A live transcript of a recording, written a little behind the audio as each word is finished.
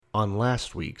on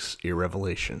last week's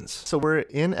Irrevelations. So we're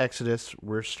in Exodus.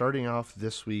 We're starting off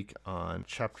this week on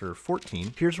chapter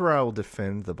 14. Here's where I will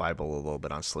defend the Bible a little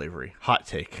bit on slavery. Hot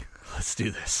take. Let's do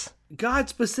this. God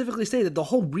specifically stated the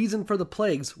whole reason for the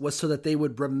plagues was so that they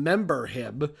would remember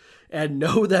him and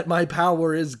know that my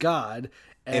power is God.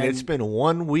 And it's been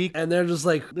 1 week. And they're just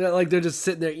like they're just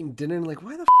sitting there eating dinner and like,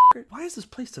 why is this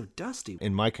place so dusty?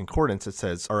 In my concordance, it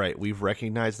says, all right, we've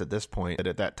recognized at this point that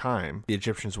at that time, the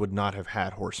Egyptians would not have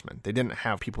had horsemen. They didn't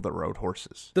have people that rode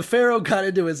horses. The Pharaoh got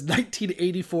into his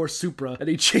 1984 Supra and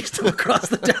he chased him across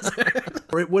the desert.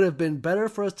 Or it would have been better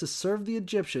for us to serve the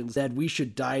Egyptians than we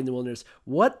should die in the wilderness.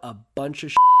 What a bunch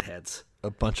of shitheads. A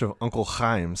bunch of Uncle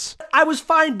Chaims. I was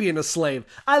fine being a slave.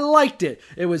 I liked it.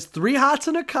 It was 3 hots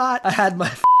and a cot. I had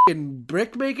my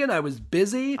brick making. I was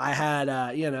busy. I had,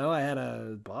 I had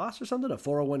a boss or something, a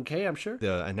 401k, I'm sure.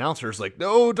 The announcer's like,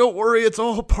 no, don't worry. It's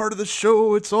all part of the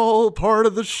show. It's all part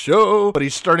of the show. But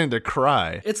he's starting to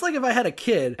cry. It's like if I had a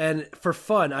kid and for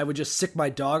fun, I would just sick my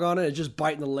dog on it and just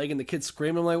bite in the leg and the kid's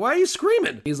screaming. I'm like, why are you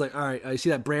screaming? He's like, all right, I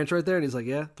see that branch right there. And he's like,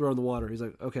 yeah, throw it in the water. He's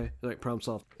like, okay. He's like, problem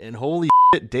solved. And holy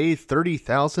shit, day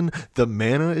 30,000, the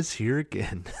manna is here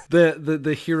again.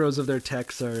 The heroes of their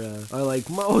texts are like,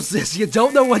 Moses, you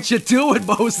don't know what you're doing,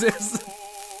 Moses.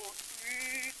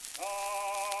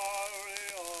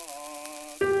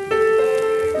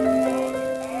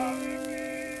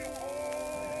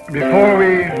 Before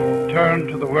we turn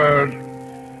to the word,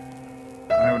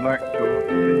 I would like to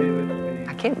say this.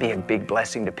 I can't be a big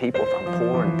blessing to people if I'm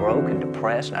poor and broke and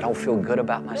depressed and I don't feel good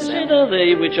about myself. Blessed are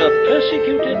they which are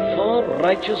persecuted for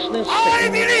righteousness' sake. I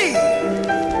believe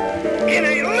in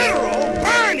a literal,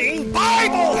 burning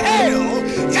Bible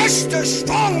hell just as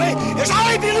strongly as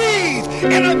I believe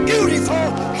in a beautiful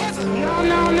heaven. No.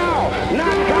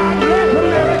 Not God bless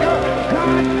America.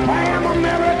 God damn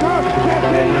America.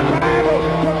 That's in the Bible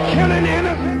for killing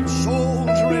innocent. Souls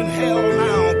are in hell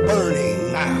now,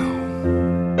 burning now.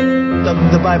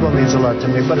 The Bible means a lot to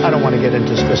me, but I don't want to get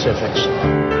into specifics.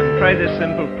 And pray this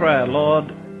simple prayer,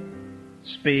 Lord,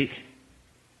 speak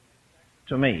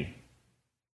to me.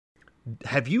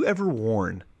 Have you ever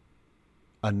worn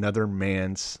another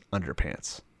man's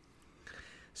underpants?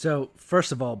 So,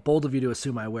 first of all, bold of you to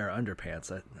assume I wear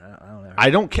underpants. I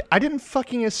don't know. I didn't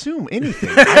fucking assume anything.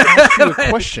 I asked you a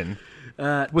question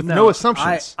with no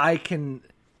assumptions. I can...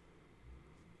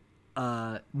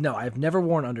 no, I've never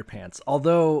worn underpants.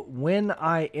 Although, when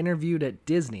I interviewed at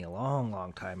Disney a long,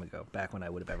 long time ago, back when I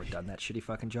would have ever done that shitty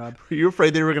fucking job. Were you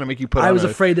afraid they were going to make you put on a costume? I was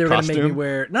afraid they were going to make me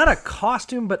wear, not a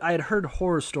costume, but I had heard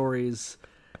horror stories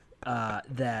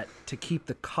that to keep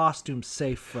the costume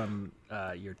safe from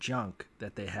your junk,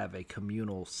 that they have a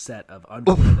communal set of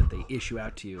underwear that they issue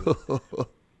out to you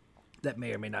that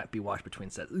may or may not be washed between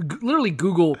sets. Literally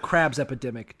Google Crabs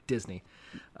Epidemic Disney.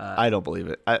 I don't believe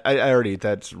it. I already,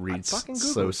 that reads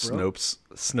so it,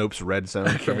 Snopes red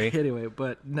zone for me. Anyway,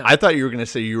 but no. I thought you were going to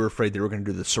say you were afraid they were going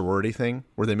to do the sorority thing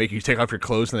where they make you take off your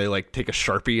clothes and they like take a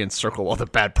Sharpie and circle all the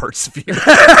bad parts of you.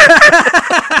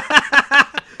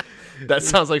 That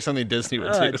sounds like something Disney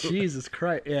would do. Jesus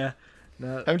Christ. Yeah.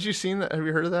 No. Haven't you seen that? Have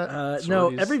you heard of that? No,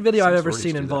 every video I've ever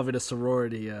seen involving a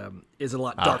sorority is a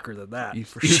lot darker than that. You've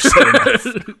said enough.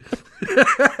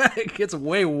 It gets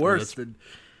way worse than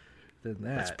that.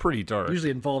 That's pretty dark. Usually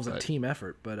involves a team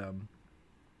effort, but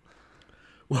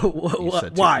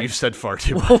why? You've said far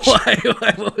too much. Why?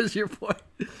 What was your point?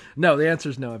 No, the answer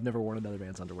is no. I've never worn another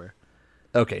man's underwear.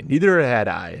 Okay, neither had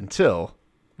I until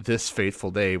this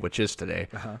fateful day, which is today.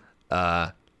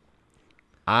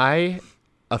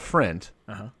 A friend,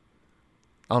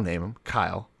 I'll name him,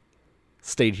 Kyle,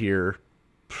 stayed here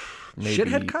maybe...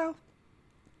 Shithead Kyle?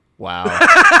 Wow.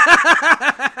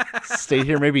 Stayed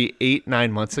here maybe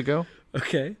 8-9 months ago.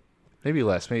 Okay. Maybe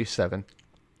less, maybe 7.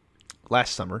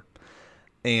 Last summer.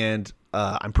 And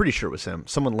I'm pretty sure it was him.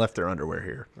 Someone left their underwear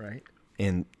here. Right.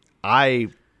 And I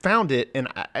found it, and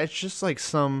it's just like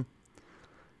some...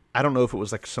 I don't know if it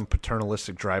was like some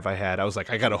paternalistic drive I had. I was like,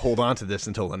 I got to hold on to this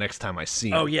until the next time I see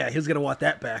him. Oh, yeah. He was going to want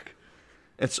that back.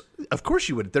 It's, of course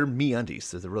you would. They're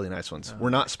MeUndies. They're the really nice ones. We're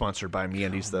not sponsored by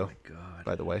MeUndies, though, my God.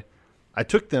 by the way. I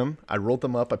took them. I rolled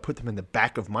them up. I put them in the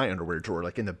back of my underwear drawer,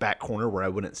 like in the back corner where I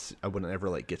wouldn't ever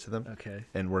like get to them. Okay.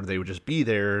 And where they would just be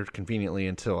there conveniently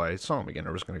until I saw them again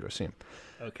or was going to go see them.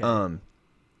 Okay.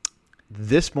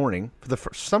 This morning,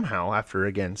 somehow, after,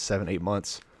 again, 7-8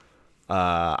 months...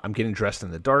 I'm getting dressed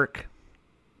in the dark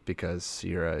because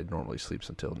Sierra normally sleeps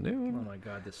until noon. Oh my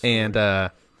God! This story. And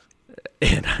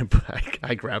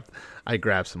I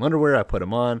grab some underwear. I put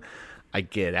them on. I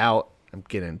get out. I'm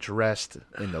getting dressed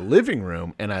in the living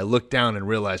room, and I look down and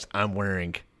realize I'm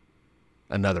wearing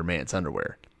another man's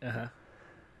underwear.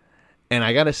 And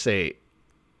I gotta say,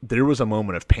 there was a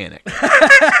moment of panic.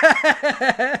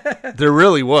 There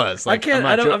really was. Like,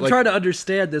 I'm trying to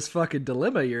understand this fucking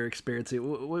dilemma you're experiencing.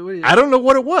 I don't know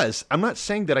what it was. I'm not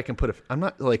saying that I can I'm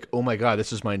not like, oh my God,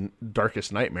 this is my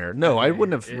darkest nightmare. No, I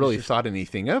wouldn't have really thought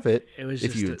anything of it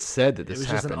if you had said that this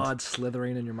happened. It was just an odd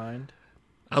slithering in your mind.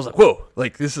 I was like, whoa,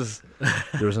 like this is,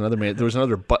 there was another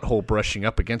butthole brushing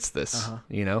up against this,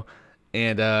 you know?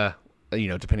 And,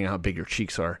 depending on how big your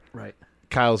cheeks are. Right.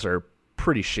 Kyle's are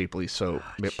pretty shapely, so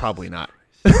probably not.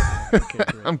 Okay,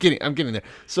 I'm getting there.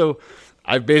 So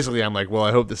I'm like, well,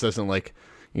 I hope this doesn't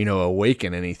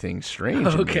awaken anything strange.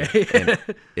 Okay. In me.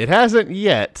 And it hasn't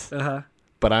yet.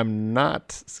 But I'm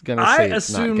not gonna say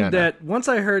it's not gonna. I assumed that once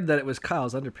I heard that it was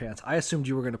Kyle's underpants, I assumed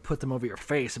you were gonna put them over your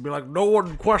face and be like, "No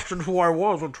one questioned who I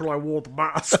was until I wore the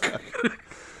mask."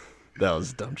 That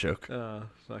was a dumb joke.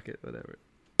 Fuck it, whatever.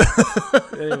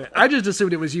 Anyway, I just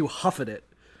assumed it was you huffing it.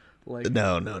 Like,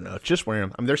 no. Just wear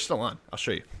them. I mean, they're still on. I'll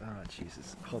show you. Oh,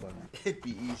 Jesus. Hold on. It'd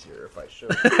be easier if I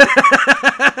showed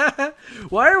you.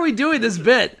 Why are we doing this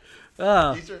bit? These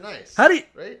are nice. How do you...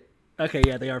 Right? Okay,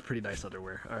 yeah, they are pretty nice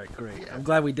underwear. All right, great. Yeah. I'm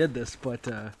glad we did this, but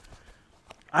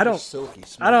I don't... Silky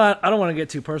smooth. I don't want to get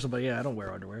too personal, but yeah, I don't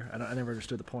wear underwear. I never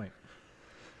understood the point.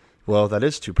 Well, that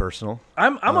is too personal.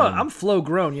 I'm flow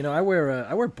grown. You know, I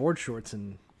wear board shorts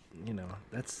and... You know,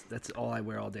 that's all I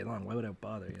wear all day long. Why would I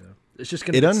bother? You know, it's just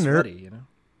gonna get sweaty. You know,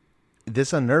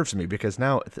 this unnerves me because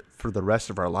now for the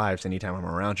rest of our lives, anytime I'm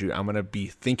around you, I'm gonna be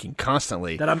thinking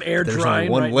constantly that I'm air drying. There's only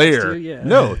one layer. Yeah.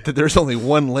 No, that there's only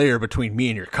one layer between me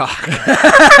and your cock.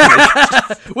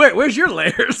 Where's your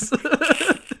layers?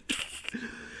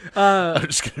 I'm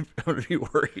gonna be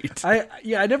worried.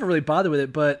 I never really bothered with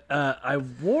it, but I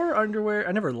wore underwear.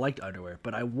 I never liked underwear,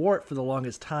 but I wore it for the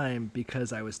longest time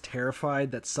because I was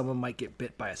terrified that someone might get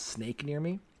bit by a snake near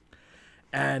me,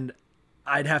 and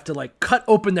I'd have to cut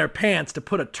open their pants to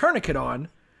put a tourniquet on,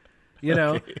 you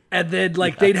know, and then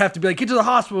they'd have to be get to the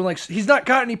hospital and he's not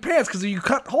got any pants because you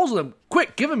cut holes in them.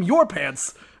 Quick, give him your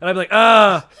pants, and I'd be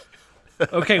like,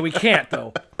 okay, we can't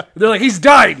though. They're like, he's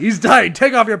died.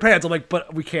 Take off your pants. I'm like,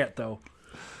 but we can't though.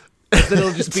 Then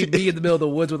it'll just be me in the middle of the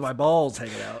woods with my balls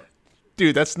hanging out.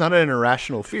 Dude, that's not an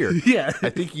irrational fear. Yeah. I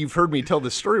think you've heard me tell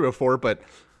this story before, but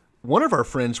one of our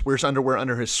friends wears underwear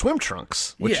under his swim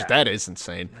trunks, which that is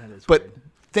insane. That is but weird.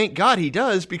 Thank God he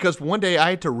does, because one day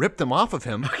I had to rip them off of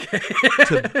him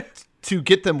to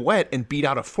get them wet and beat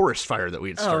out a forest fire that we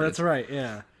had started. Oh, that's right.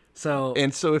 Yeah. So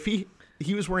if he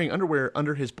was wearing underwear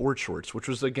under his board shorts, which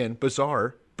was, again,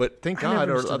 bizarre, but thank God,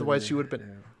 or otherwise he would have been...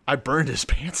 Yeah. I burned his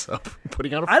pants up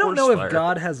putting out a forest fire. I don't know if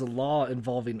God has a law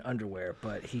involving underwear,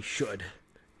 but he should.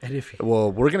 And if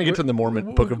well, we're going to get to the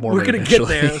Book of Mormon. We're going to get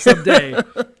there someday.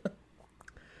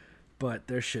 But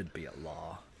there should be a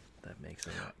law that makes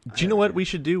it... Do you know what we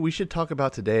should do? We should talk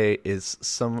about today is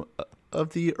some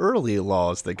of the early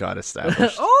laws that God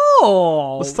established.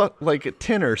 Oh! Let's talk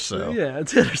 10 or so. Yeah,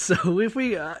 10 or so. If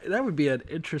we, that would be an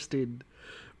interesting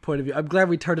point of view. I'm glad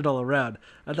we turned it all around.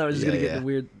 I thought it was just going to get in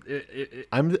weird...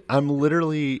 I'm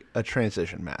literally a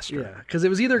transition master. Yeah, because it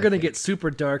was either going to get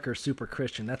super dark or super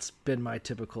Christian. That's been my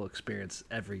typical experience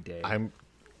every day.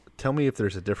 Tell me if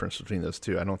there's a difference between those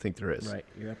two. I don't think there is. Right,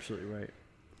 you're absolutely right.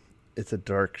 It's a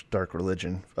dark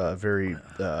religion, very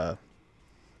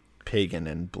pagan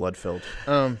and blood-filled.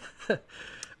 Are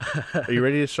you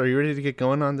ready to get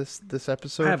going on this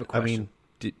episode? I have a question. I mean,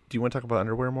 do you want to talk about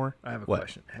underwear more? I have a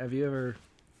question. Have you ever...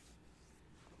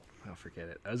 I'll forget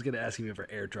it. I was going to ask if you ever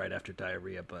air dried after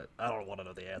diarrhea, but I don't want to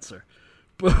know the answer.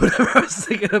 But whenever I was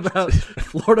thinking about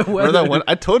Florida weather... That one,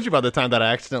 I told you about the time that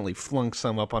I accidentally flung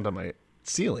some up onto my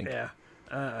ceiling. Yeah.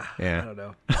 I don't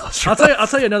know. I'll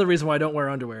tell you another reason why I don't wear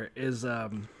underwear is...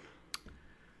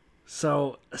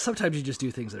 So sometimes you just do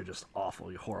things that are just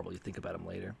awful. You're horrible. You think about them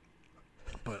later.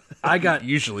 But I got...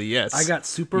 Usually, yes. I got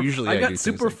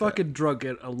super fucking drunk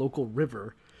at a local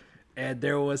river. And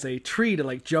there was a tree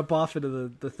to jump off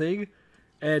into the thing.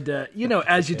 And,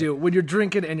 as you do, when you're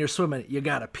drinking and you're swimming, you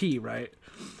gotta pee, right?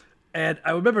 And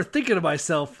I remember thinking to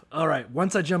myself, all right,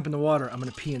 once I jump in the water, I'm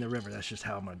gonna pee in the river. That's just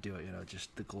how I'm gonna do it,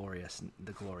 just the glory of it,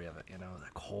 the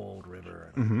cold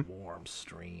river and a warm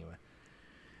stream.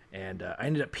 And I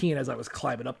ended up peeing as I was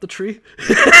climbing up the tree.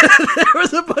 There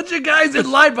was a bunch of guys in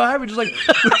line behind me just like,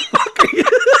 what the fuck are you?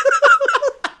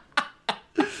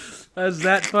 I was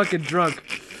that fucking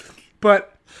drunk.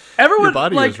 But everyone,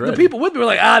 the people with me were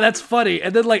like, that's funny.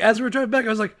 And then, as we were driving back, I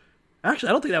was like, actually,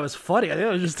 I don't think that was funny. I think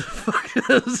it was just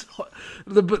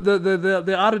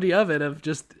the oddity of it, of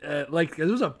just, it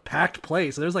was a packed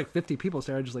place. So there was 50 people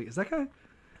there. I was just like, is that guy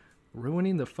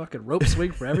ruining the fucking rope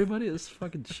swing for everybody? This is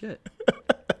fucking shit.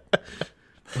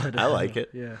 But, I like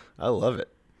it. Yeah. I love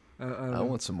it. I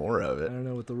want some more of I it. don't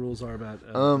know what the rules are about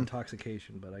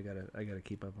intoxication, but I gotta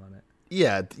keep up on it.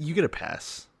 Yeah, you get a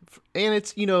pass, and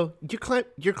it's you're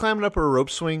climbing up a rope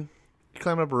swing. You're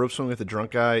climbing up a rope swing with a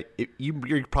drunk guy.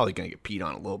 You're probably gonna get peed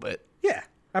on a little bit. Yeah,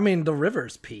 I mean the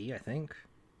river's pee. I think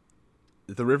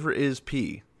The river is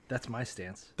pee. that's my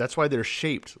stance. That's why they're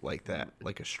shaped like that,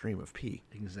 like a stream of pee.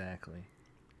 Exactly.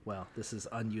 Well, this is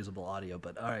unusable audio,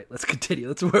 but all right, let's continue.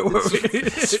 Let's where were we?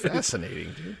 It's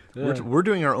fascinating, dude. We're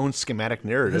doing our own schematic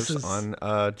narratives This is-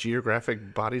 on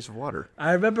geographic bodies of water.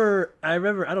 I remember. I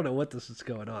don't know what this is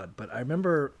going on, but I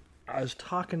remember I was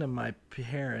talking to my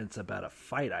parents about a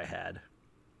fight I had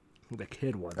with a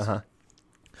kid once.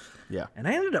 Yeah. And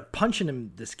I ended up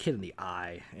punching this kid in the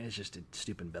eye. And it's just a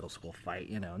stupid middle school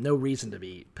fight, no reason to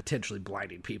be potentially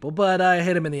blinding people. But I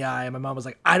hit him in the eye, and my mom was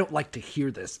like, I don't like to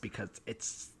hear this because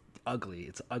it's ugly.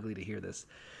 It's ugly to hear this.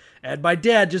 And my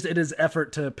dad, just in his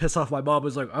effort to piss off my mom,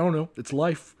 was like, I don't know. It's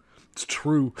life. It's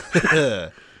true.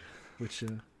 Which,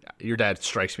 Your dad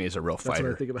strikes me as a real that's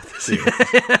fighter. what I think about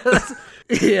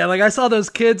this. Yeah, like I saw those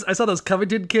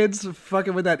Covington kids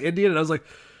fucking with that Indian, and I was like,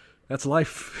 that's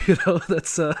life,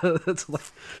 that's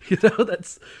life,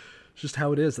 that's just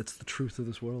how it is. That's the truth of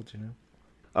this world,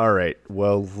 All right.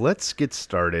 Well, let's get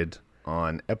started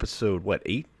on episode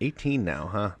 18 now,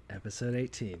 huh? Episode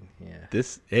 18, yeah.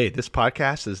 This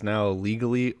podcast is now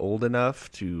legally old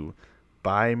enough to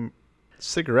buy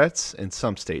cigarettes in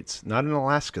some states. Not in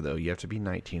Alaska though. You have to be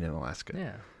 19 in Alaska.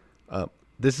 Yeah.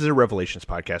 This is a Revelations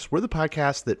podcast. We're the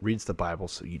podcast that reads the Bible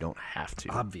so you don't have to.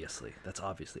 Obviously. That's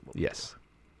obviously what we Yes.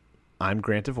 I'm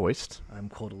Grant DeVoist. do. I'm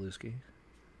Koldaluski.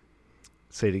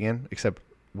 Say it again, except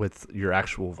with your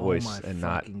actual voice oh my and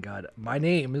not. fucking God. My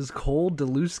name is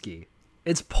Koldaluski.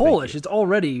 It's Polish. It's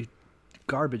already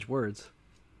garbage words.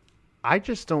 I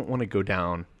just don't want to go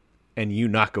down and you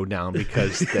not go down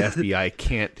because the FBI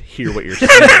can't hear what you're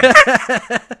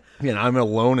saying. I'm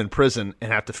alone in prison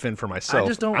and have to fend for myself.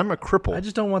 I'm a cripple. I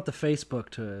just don't want the Facebook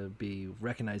to be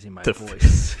recognizing my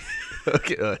voice.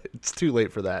 Okay, it's too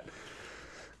late for that.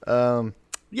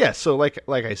 Yeah, so like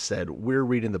I said, we're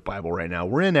reading the Bible right now.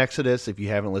 We're in Exodus. If you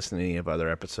haven't listened to any of other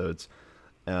episodes,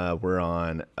 we're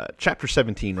on chapter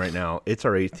 17 right now. It's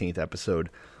our 18th episode.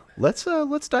 Let's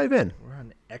dive in. We're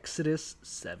on Exodus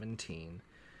 17.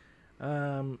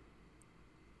 Yeah,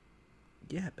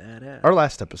 badass. Our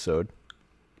last episode,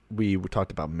 we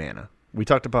talked about manna. We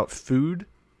talked about food,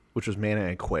 which was manna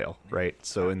and quail, right?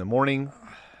 So in the morning,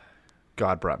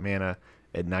 God brought manna.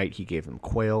 At night, he gave them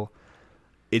quail.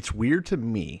 It's weird to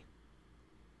me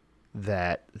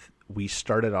that we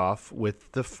started off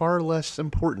with the far less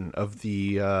important of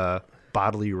the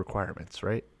bodily requirements,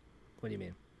 right? What do you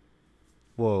mean?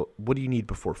 Well, what do you need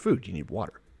before food? You need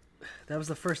water. That was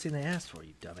the first thing they asked for,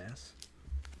 you dumbass.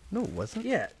 No, it wasn't.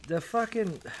 Yeah, the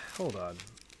fucking... Hold on.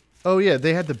 Oh, yeah,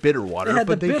 they had the bitter water. They had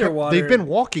the bitter water. They've been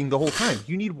walking the whole time.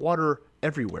 You need water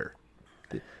everywhere.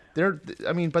 By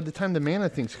the time the manna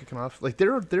thing's kicking off, like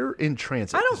they're in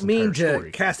transit. I don't mean to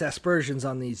story. cast aspersions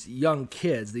on these young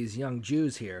kids, these young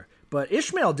Jews here, but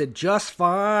Ishmael did just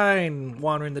fine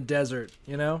wandering the desert,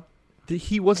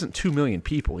 He wasn't 2 million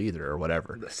people either, or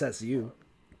whatever. Says you.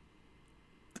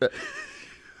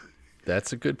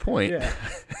 That's a good point.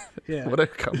 Yeah. What a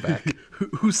comeback.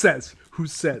 Who says? Who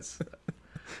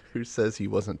says he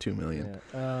wasn't 2 million?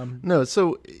 Yeah. No,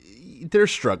 so they're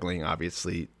struggling,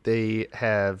 obviously. They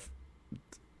have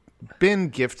been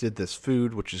gifted this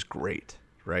food, which is great,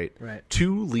 right? Right.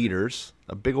 2 liters,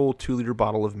 a big old 2-liter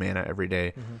bottle of manna every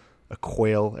day, a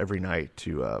quail every night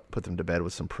to put them to bed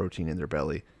with some protein in their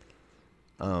belly.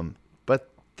 But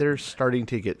they're starting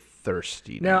to get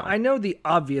thirsty now. Now, I know the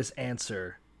obvious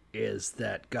answer is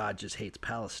that God just hates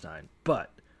Palestine, but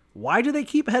why do they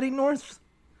keep heading north?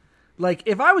 Like,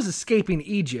 if I was escaping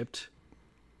Egypt,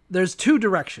 there's 2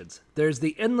 directions. There's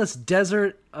the endless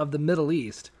desert of the Middle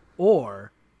East,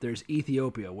 or there's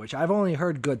Ethiopia, which I've only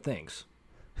heard good things.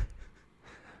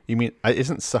 You mean,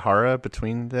 isn't Sahara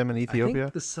between them and Ethiopia? I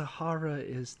think the Sahara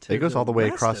is to It goes the all the way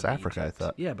west across of Africa, Egypt. I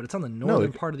thought. Yeah, but it's on the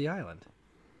northern part of the island.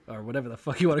 Or whatever the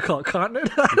fuck you want to call it, continent?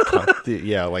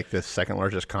 Yeah, like the second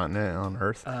largest continent on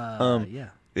Earth. Yeah.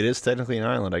 It is technically an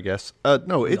island, I guess.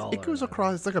 No, it all goes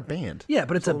across. It's like a band. Yeah,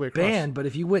 but it's all a the way across. band. But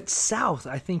if you went south,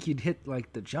 I think you'd hit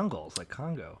like the jungles, like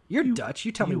Congo. You're Dutch.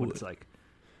 You tell me what it's like.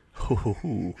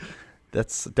 Ooh,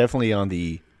 that's definitely on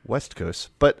the west coast.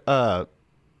 But I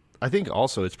think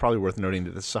also it's probably worth noting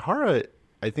that the Sahara,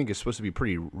 I think, is supposed to be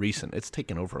pretty recent. It's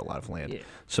taken over a lot of land. Yeah.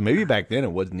 So maybe back then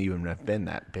it wouldn't even have been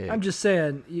that big. I'm just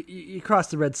saying, you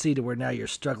crossed the Red Sea to where now you're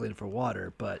struggling for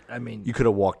water. But I mean, You could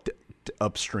have walked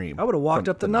upstream. I would have walked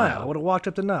from up the Nile. I would have walked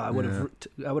up the Nile. I would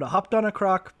have hopped on a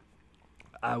croc.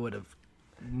 I would have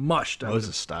mushed. Moses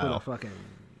Put style. a fucking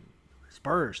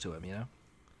spurs to him, you know.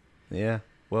 Yeah.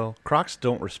 Well, Crocs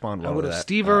don't respond well I would to have that.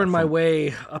 Steve earned my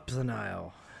way up the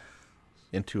Nile.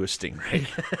 Into a stingray.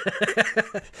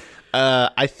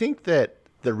 I think that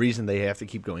the reason they have to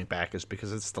keep going back is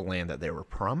because it's the land that they were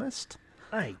promised,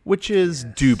 which is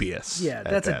dubious. Yeah, at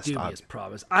that's best. a dubious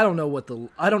promise. I don't know what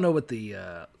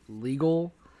the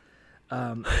legal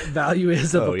value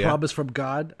is of a promise from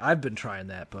God. I've been trying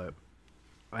that, but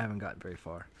I haven't gotten very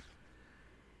far.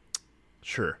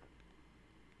 Sure.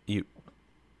 You.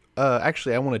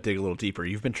 Actually, I want to dig a little deeper.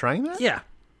 You've been trying that? Yeah.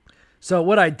 So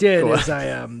what I did is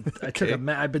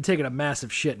I've been taking a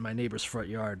massive shit in my neighbor's front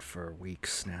yard for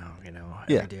weeks now. You know,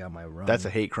 every day on my run. That's a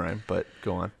hate crime, but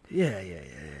go on. Yeah.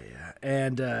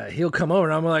 And he'll come over,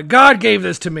 and I'm like, God gave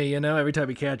this to me, you know, every time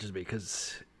he catches me,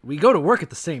 because we go to work at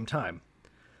the same time.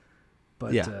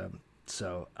 But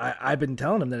so I've been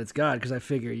telling him that it's God because I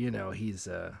figure, you know, he's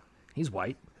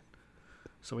white,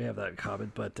 so we have that in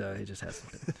common. But he just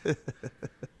hasn't been.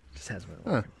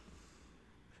 Working.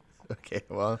 Okay,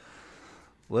 well,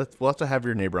 we'll have to have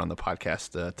your neighbor on the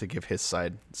podcast to give his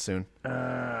side soon.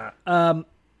 But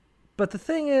the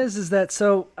thing is that,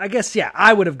 so I guess,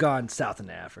 I would have gone south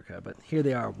into Africa, but here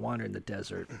they are wandering the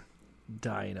desert,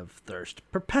 dying of thirst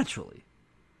perpetually.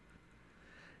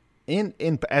 In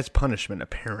as punishment,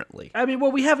 apparently. I mean,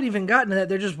 well, we haven't even gotten to that.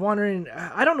 They're just wandering.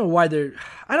 I don't know why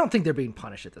I don't think they're being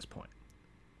punished at this point.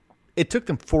 It took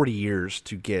them 40 years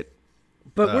to get.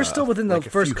 But we're still within the like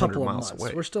first couple of months.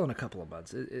 Away. We're still in a couple of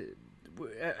months.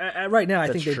 Right now, I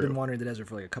think they've true. been wandering the desert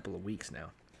for like a couple of weeks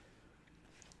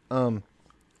now.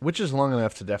 Which is long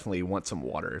enough to definitely want some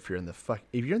water. If you're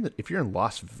in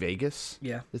Las Vegas,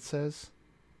 it says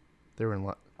they were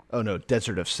in. Oh no,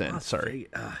 Desert of Sin. Sorry.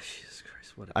 Jesus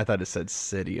Christ! I thought it said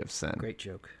City of Sin. Great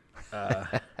joke.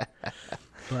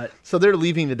 But so they're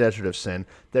leaving the Desert of Sin.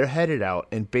 They're headed out,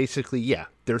 and basically,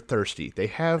 they're thirsty. They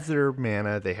have their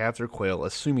manna. They have their quail.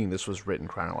 Assuming this was written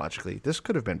chronologically, this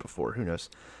could have been before. Who knows?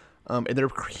 And they're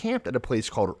camped at a place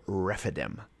called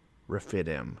Rephidim.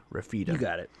 You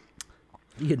got it.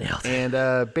 You nailed it.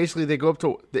 And basically, they go up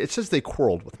to. It says they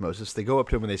quarreled with Moses. They go up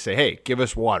to him and they say, "Hey, give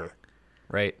us water."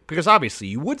 Right? Because obviously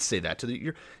you would say that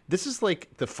to this is like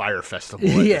the fire festival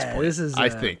at this point, this is I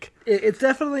think. It's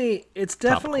definitely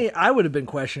topical. I would have been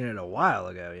questioning it a while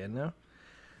ago, you know?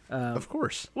 Of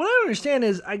course. What I don't understand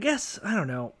is, I guess, I don't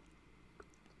know.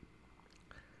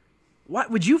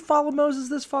 What would you follow Moses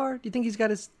this far? Do you think he's got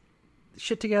his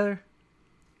shit together?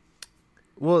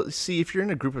 Well, see, if you're in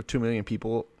a group of 2 million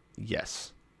people,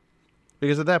 yes.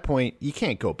 Because at that point, you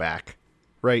can't go back.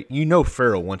 Right? You know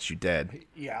Pharaoh wants you dead.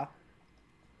 Yeah.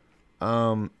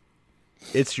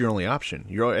 It's your only option.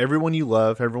 Everyone you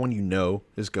love, everyone you know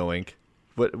is going.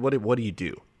 What do you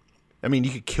do? I mean, you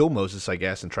could kill Moses, I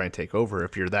guess, and try and take over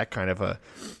if you're that kind of a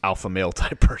alpha male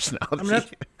type personality. I mean,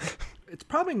 it's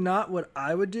probably not what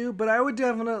I would do, but I would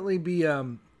definitely be. I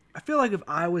feel like if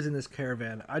I was in this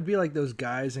caravan, I'd be like those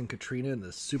guys in Katrina in the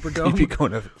Superdome.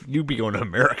 You'd be going to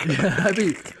America. Yeah,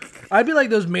 I'd be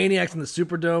like those maniacs in the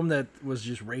Superdome that was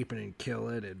just raping and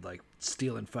killing and like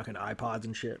stealing fucking iPods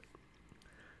and shit.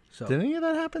 So, did any of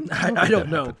that happen? I don't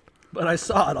know, but I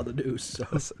saw it on the news. So.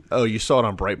 Oh, you saw it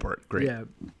on Breitbart. Great. Yeah.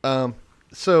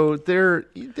 So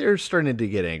they're starting to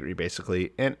get angry,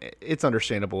 basically, and it's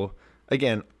understandable.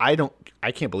 Again, I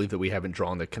can't believe that we haven't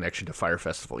drawn the connection to Fire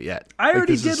Festival yet. I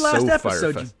already did last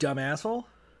episode, you dumb asshole.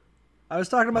 I was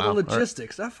talking about the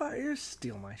logistics. You're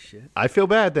stealing my shit. I feel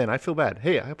bad then. I feel bad.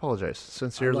 Hey, I apologize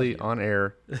sincerely on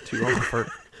air to all of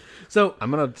our. So I'm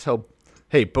gonna tell.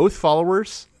 Hey, both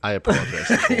followers, I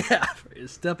apologize. Yeah, you're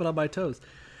stepping on my toes.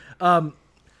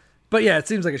 But yeah, it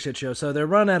seems like a shit show. So they're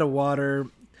running out of water,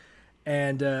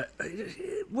 and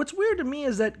what's weird to me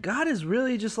is that God is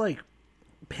really just like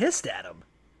pissed at them.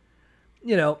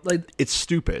 You know, like it's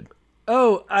stupid.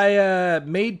 Oh, I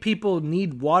made people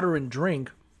need water and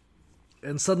drink,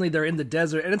 and suddenly they're in the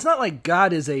desert. And it's not like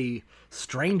God is a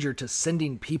stranger to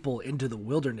sending people into the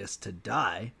wilderness to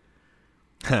die.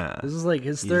 This is like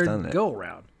his third go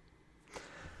around.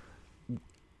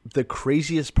 The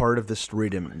craziest part of the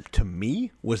story to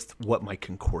me was what my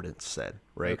concordance said,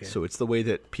 right? Okay. So it's the way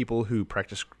that people who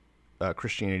practice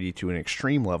Christianity to an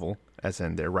extreme level, as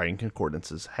in their writing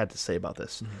concordances, had to say about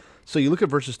this. Mm-hmm. So you look at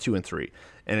verses 2 and 3,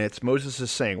 and it's Moses is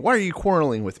saying, "Why are you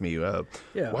quarreling with me?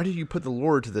 Why did you put the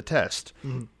Lord to the test?"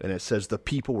 Mm-hmm. And it says the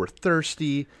people were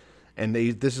thirsty. And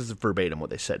this is verbatim what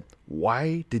they said.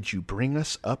 "Why did you bring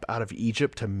us up out of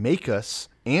Egypt to make us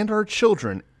and our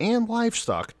children and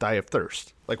livestock die of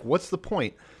thirst?" Like, what's the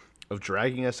point of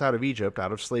dragging us out of Egypt,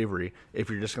 out of slavery, if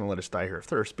you're just going to let us die here of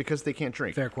thirst? Because they can't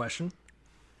drink. Fair question.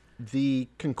 The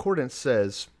concordance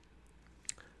says,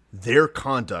 their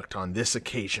conduct on this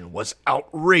occasion was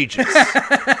outrageous.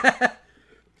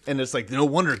 And it's like, no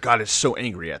wonder God is so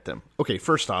angry at them. Okay,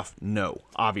 first off, no.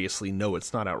 Obviously, no,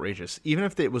 it's not outrageous. Even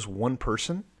if it was one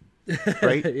person,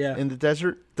 right, in the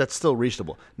desert, that's still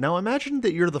reasonable. Now imagine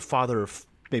that you're the father of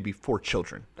maybe 4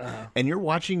 children, and you're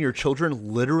watching your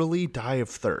children literally die of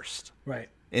thirst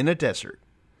in a desert.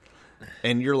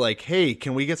 And you're like, hey,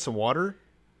 can we get some water?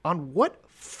 On what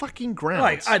fucking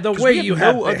grounds? The way you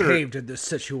have behaved in this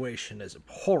situation is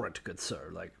abhorrent, good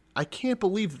sir. Like, I can't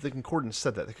believe that the Concordance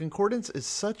said that. The Concordance is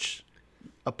such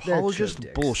apologist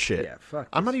bullshit. Yeah, fuck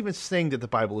I'm not even saying that the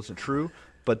Bible isn't true,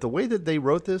 but the way that they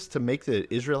wrote this to make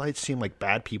the Israelites seem like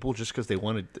bad people just because they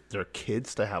wanted their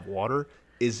kids to have water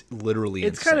is literally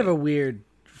it's insane. kind of a weird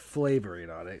flavoring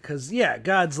on it. Because,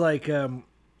 God's like,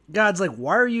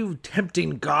 why are you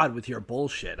tempting God with your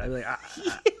bullshit? I'm like,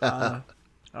 I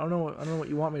don't know what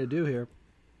you want me to do here.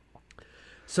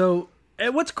 So,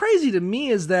 and what's crazy to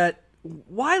me is that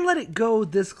why let it go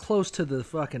this close to the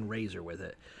fucking razor with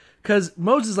it? Because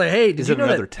Moses is like, hey, did you know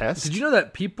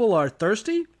that people are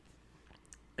thirsty?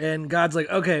 And God's like,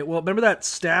 okay, well, remember that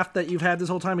staff that you've had this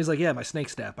whole time? He's like, yeah, my snake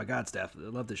staff, my God staff. I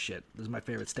love this shit. This is my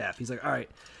favorite staff. He's like, all right,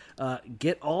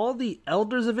 get all the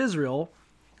elders of Israel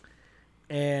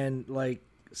and, like,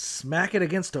 smack it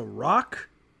against a rock,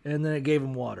 and then it gave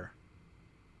him water.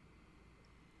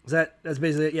 That's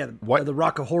basically it, yeah. The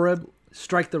rock of Horeb.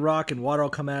 Strike the rock and water will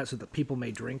come out so that people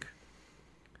may drink.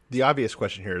 The obvious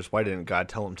question here is why didn't God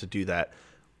tell him to do that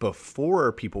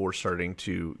before people were starting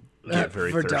to get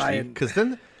very thirsty? Because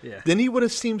then he would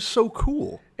have seemed so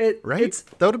cool, right?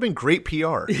 That would have been great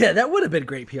PR. Yeah, that would have been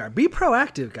great PR. Be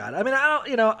proactive, God. I mean,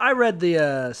 I read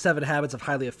the 7 Habits of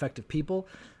Highly Effective People,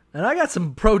 and I got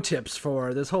some pro tips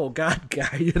for this whole God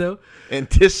guy.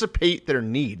 Anticipate their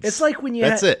needs. It's like when you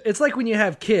It's like when you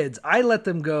have kids. I let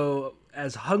them go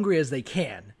as hungry as they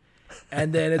can,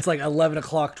 and then it's like 11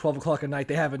 o'clock, 12 o'clock at night,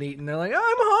 they haven't eaten, they're like, oh,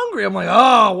 I'm hungry. I'm like,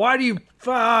 oh, why do you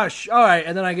all right,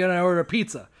 and then I order a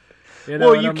pizza.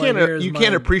 Well, you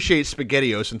can't appreciate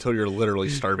SpaghettiOs until you're literally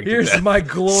starving to death. Here's my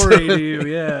glory to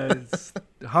you.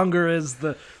 Hunger is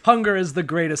the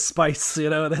greatest spice.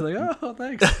 They're like, oh,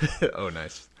 thanks. Oh,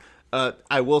 nice.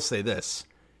 I will say this.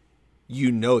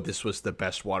 This was the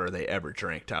best water they ever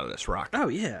drank out of this rock. Oh,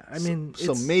 yeah. I mean,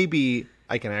 so maybe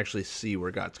I can actually see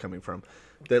where God's coming from.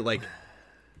 That, like,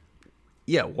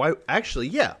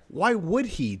 why would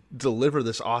he deliver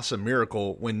this awesome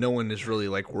miracle when no one is really,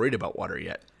 like, worried about water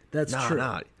yet? That's true.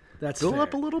 That's build fair.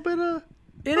 up a little bit of...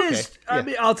 It is. I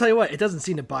mean, I'll tell you what, it doesn't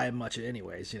seem to buy him much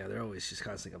anyways. They're always just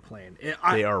constantly complaining.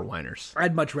 They are whiners.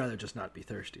 I'd much rather just not be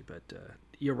thirsty, but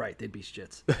you're right. They'd be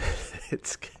shits.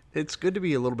 It's good to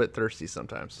be a little bit thirsty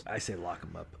sometimes. I say lock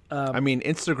them up. I mean,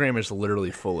 Instagram is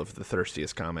literally full of the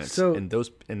thirstiest comments, and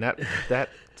that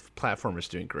platform is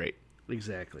doing great.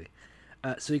 Exactly.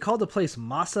 So he called the place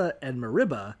Massa and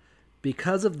Meribah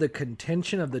because of the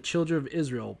contention of the children of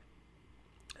Israel,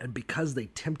 and because they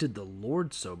tempted the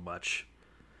Lord so much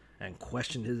and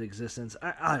questioned his existence.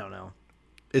 I don't know.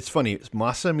 It's funny.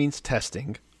 Massa means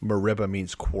testing. Meribah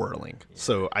means quarreling. Yeah.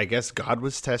 So I guess God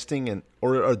was testing,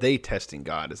 or are they testing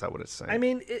God? Is that what it's saying? I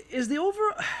mean, is the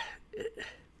overall...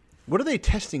 What are they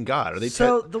testing God? Are they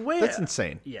that's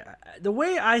insane. Yeah. The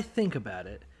way I think about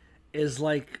it is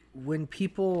like when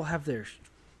people have their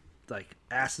like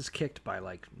asses kicked by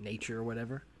like nature or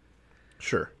whatever.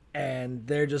 Sure. And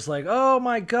they're just like, oh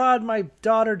my God, my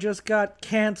daughter just got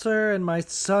cancer and my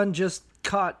son just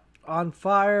caught on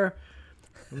fire.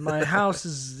 My house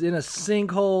is in a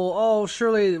sinkhole. Oh,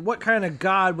 surely, what kind of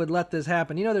God would let this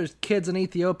happen? There's kids in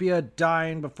Ethiopia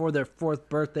dying before their 4th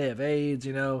birthday of AIDS,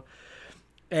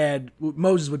 And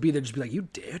Moses would be there just be like, you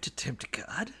dare to tempt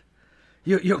God?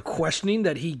 You're questioning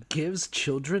that he gives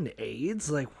children AIDS?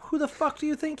 Like, who the fuck do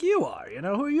you think you are?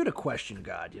 Who are you to question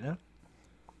God,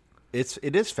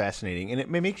 It is fascinating, and it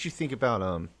makes you think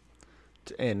about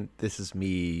and this is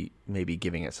me maybe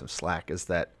giving it some slack, is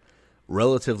that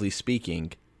relatively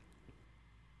speaking,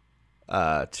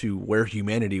 to where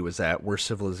humanity was at, where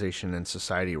civilization and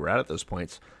society were at those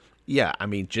points, yeah, I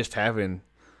mean, just having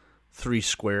 3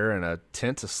 square and a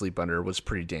tent to sleep under was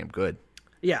pretty damn good.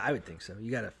 Yeah, I would think so.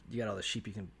 You got all the sheep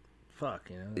you can fuck,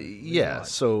 Yeah,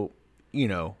 so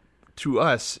to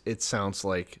us, it sounds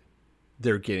like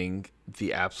they're getting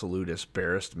the absolutist,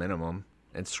 barest minimum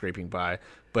and scraping by.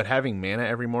 But having manna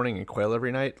every morning and quail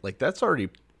every night, like that's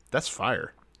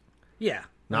fire. Yeah.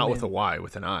 Not with a Y,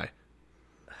 with an I.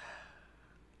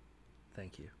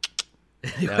 Thank you.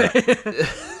 Anyway.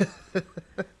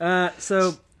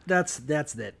 So that's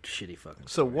that shitty fucking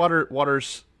story. So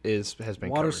waters has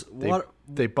been covered.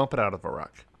 They bump it out of a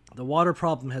rock. The water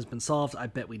problem has been solved. I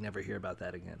bet we never hear about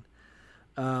that again.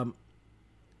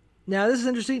 Now, this is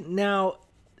interesting. Now,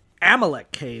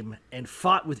 Amalek came and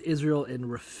fought with Israel in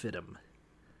Rephidim.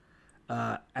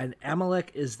 And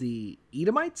Amalek is the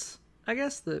Edomites, I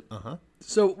guess.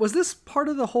 So was this part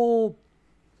of the whole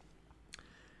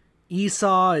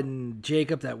Esau and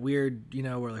Jacob, that weird,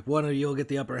 where like one of you will get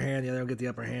the upper hand, the other will get the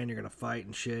upper hand, you're going to fight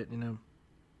and shit,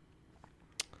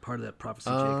 Part of that prophecy,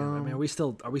 Jacob. I mean, are we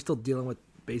still dealing with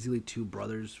basically two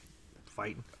brothers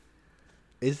fighting?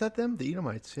 Is that them? The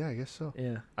Edomites? Yeah, I guess so.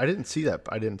 Yeah. I didn't see that.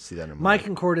 In my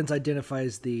concordance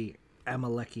identifies the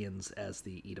Amalekians as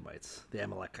the Edomites, the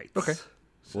Amalekites. Okay.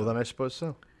 Well, then I suppose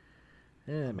so.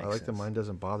 Yeah, it makes I like sense. that mine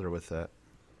doesn't bother with that.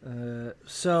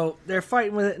 So they're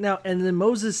fighting with it now, and then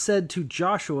Moses said to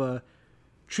Joshua,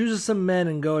 "Choose some men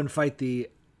and go and fight the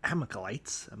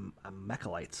Amalekites."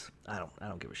 I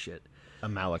don't give a shit.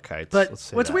 Amalekites. But let's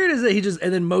say what's that. weird is that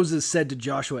and then Moses said to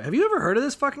Joshua, "Have you ever heard of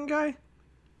this fucking guy?"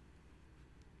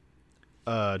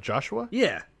 Joshua?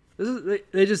 Yeah.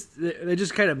 They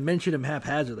just kind of mention him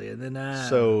haphazardly, and then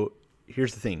So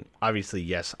here's the thing. Obviously,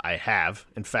 yes, I have.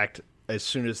 In fact, as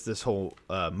soon as this whole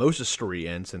Moses story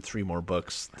ends in 3 more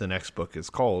books, the next book is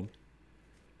called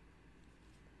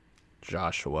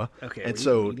Joshua. Okay. And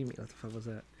what the fuck was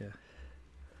that? Yeah.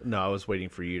 No, I was waiting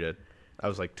for you to. I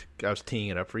was teeing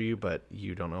it up for you, but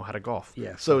you don't know how to golf.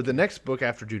 Yeah. So the next book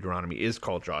after Deuteronomy is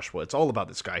called Joshua. It's all about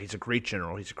this guy. He's a great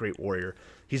general. He's a great warrior.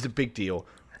 He's a big deal.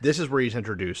 This is where he's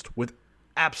introduced with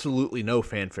absolutely no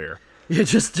fanfare. Yeah,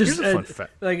 just Here's a fun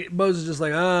fact. Like Moses just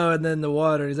like, oh, and then the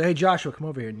water. And he's like, hey, Joshua, come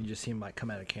over here, and you just see him like come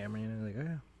out of camera, like,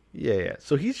 oh. Yeah.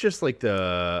 So he's just like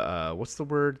the what's the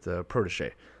word? The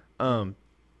protege. Do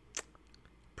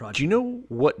you know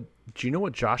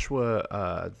what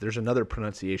Joshua? There's another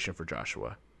pronunciation for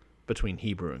Joshua between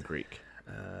Hebrew and Greek.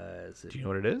 Do you know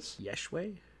what it is?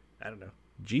 Yeshua? I don't know.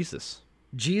 Jesus.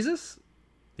 Jesus?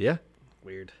 Yeah.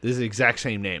 Weird. This is the exact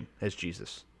same name as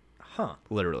Jesus. Huh.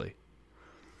 Literally.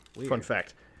 Weird. Fun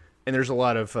fact. And there's a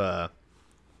lot of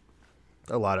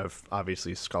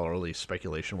obviously scholarly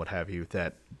speculation, what have you,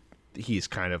 that he's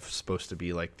kind of supposed to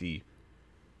be like the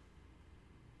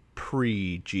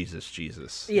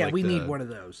pre-Jesus. Yeah, like we need one of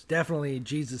those. Definitely,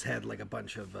 Jesus had like a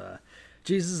bunch of.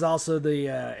 Jesus is also the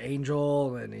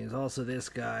angel, and he's also this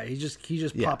guy. He's just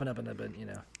popping up in a bit,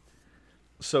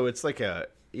 So it's like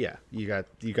you got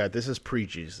this is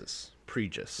pre-Jesus,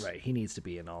 pre-Jesus. Right, he needs to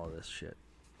be in all of this shit.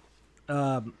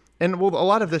 And well, a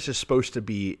lot of this is supposed to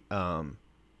be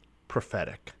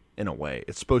prophetic in a way.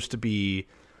 It's supposed to be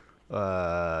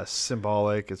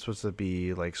symbolic. It's supposed to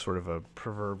be like sort of a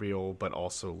proverbial but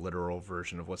also literal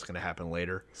version of what's going to happen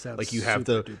later. Sounds like you have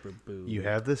the super-duper-boo you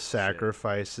have the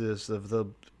sacrifices of the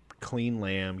clean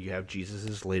lamb. You have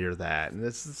Jesus's later that, and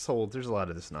this whole there's a lot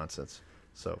of this nonsense.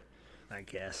 So I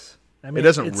guess. I mean, it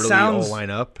doesn't really sounds, all line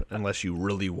up unless you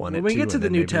really want it to. When we get to and the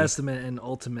then New maybe... Testament and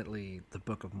ultimately the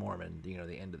Book of Mormon, the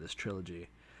end of this trilogy,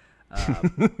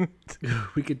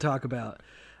 we could talk about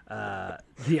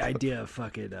the idea of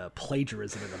fucking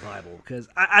plagiarism in the Bible, because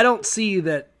I don't see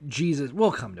that Jesus.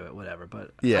 We'll come to it, whatever.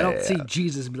 But I don't see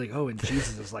Jesus be like, oh, and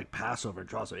Jesus is like Passover,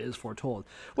 and also it is foretold.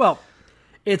 Well,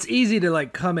 it's easy to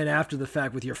like come in after the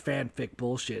fact with your fanfic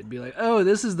bullshit and be like, oh,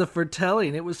 this is the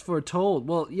foretelling. It was foretold.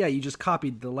 Well, yeah, you just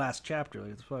copied the last chapter.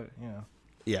 Like, it's fuck,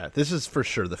 Yeah, this is for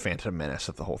sure the Phantom Menace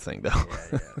of the whole thing, though.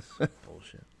 It's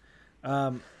bullshit.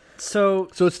 So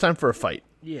it's time for a fight.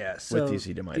 Yeah, so with these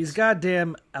Edomites. These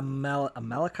goddamn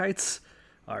Amalekites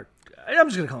are. I'm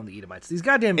just gonna call them the Edomites. These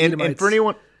goddamn Edomites. And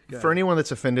for anyone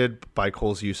that's offended by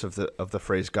Cole's use of the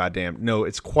phrase "goddamn," no,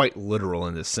 it's quite literal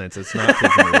in this sense. It's not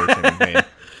taking the words in vain.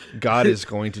 God is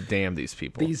going to damn these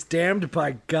people. These damned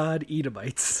by God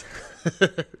Edomites.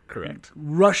 Correct.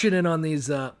 Rushing in on these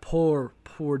poor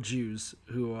Jews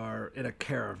who are in a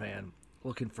caravan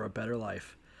looking for a better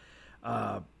life.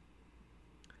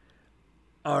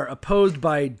 Are opposed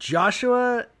by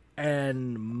Joshua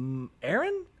and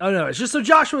Aaron? Oh, no. It's just so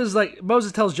Joshua is like,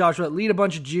 Moses tells Joshua, lead a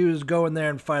bunch of Jews, go in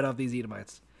there and fight off these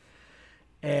Edomites.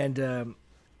 And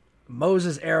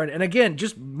Moses, Aaron, and again,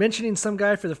 just mentioning some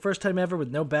guy for the first time ever with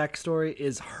no backstory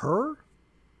is Hur?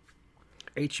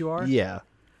 H-U-R? Yeah.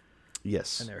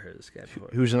 Yes. I never heard of this guy before.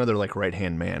 Who's another like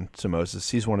right-hand man to Moses.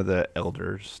 He's one of the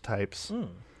elders types.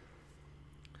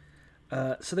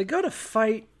 So they go to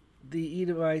fight the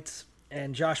Edomites,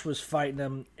 and Joshua's fighting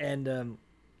them, and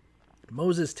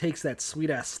Moses takes that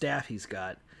sweet-ass staff he's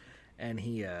got, and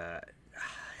he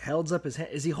holds up his hand.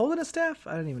 Is he holding a staff?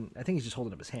 I think he's just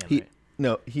holding up his hand, right?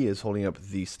 No, he is holding up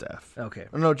the staff. Okay.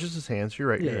 Oh, no, just his hands. You're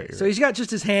right. Yeah. You're right, So he's got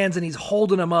just his hands, and he's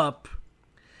holding them up,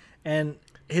 and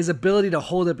his ability to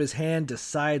hold up his hand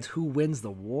decides who wins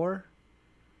the war.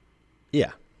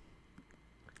 Yeah.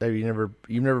 Have you've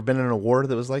never been in a war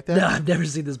that was like that? No, I've never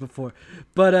seen this before.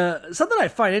 But something I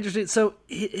find interesting. So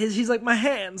he's like, my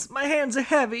hands are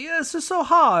heavy. It's just so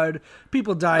hard.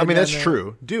 People die. I mean, that's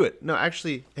true. Do it. No,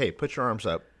 actually, hey, put your arms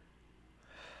up.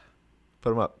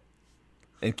 Put them up.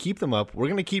 And keep them up. We're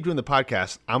going to keep doing the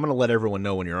podcast. I'm going to let everyone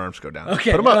know when your arms go down.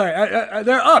 Okay. Put them up. All right.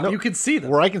 They're up. No, you can see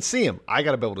them. Where I can see them. I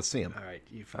got to be able to see them. All right.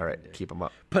 All right. Keep them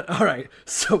up. But all right.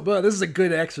 So this is a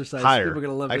good exercise. Higher. People are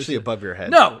going to love this. Actually, above your head.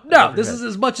 No. This is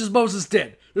as much as Moses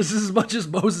did.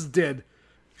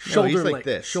 Shoulder he's like length.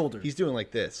 this. Shoulder. He's doing like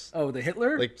this. Oh, the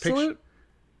Hitler like salute?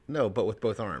 No, but with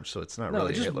both arms. So it's not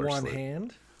really just a Hitler one salute.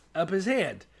 hand. Up his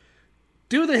hand.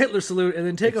 Do the Hitler salute and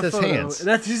then take a photo. Hands.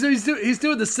 That's he's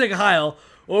doing the Sig Heil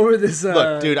over this.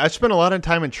 Look, dude, I spent a lot of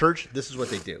time in church. This is what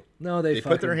they do. No, they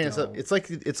put their hands don't. up. It's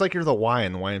like you're the Y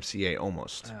in the YMCA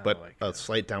almost, but a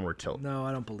slight downward tilt. No,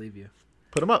 I don't believe you.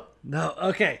 Put them up. No,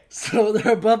 okay. So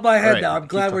they're above my head right, now. I'm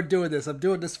glad we're doing this. I'm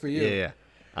doing this for you. Yeah.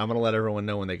 I'm gonna let everyone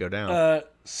know when they go down.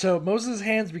 So Moses'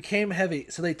 hands became heavy.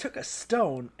 So they took a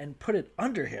stone and put it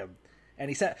under him, and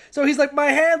he sat. So he's like,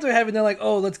 my hands are heavy. And they're like,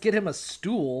 oh, let's get him a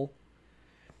stool.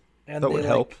 And that would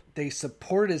help. They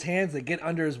supported his hands. They get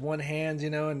under his one hand,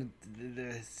 and I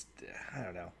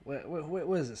don't know.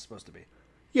 What is this supposed to be?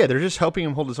 Yeah, they're just helping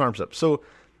him hold his arms up. So,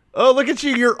 oh, look at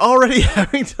you. You're already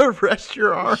having to rest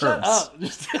your arms. Shut up.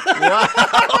 Wow.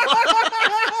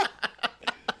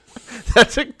 That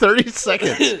took 30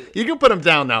 seconds. You can put them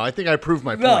down now. I think I proved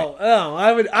my point. No,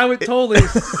 I would totally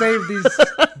save these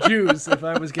Jews if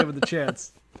I was given the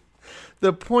chance.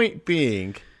 The point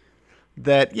being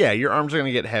that, yeah, your arms are going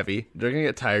to get heavy. They're going to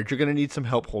get tired. You're going to need some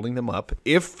help holding them up.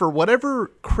 If, for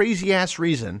whatever crazy-ass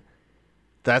reason,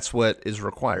 that's what is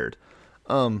required.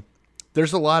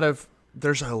 There's a lot of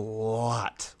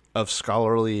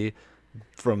scholarly,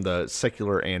 from the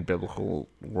secular and biblical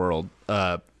world,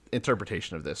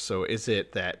 interpretation of this. So is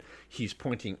it that he's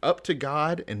pointing up to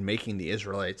God and making the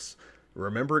Israelites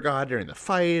remember God during the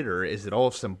fight, or is it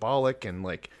all symbolic and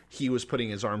like he was putting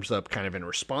his arms up kind of in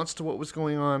response to what was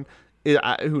going on?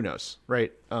 Who knows,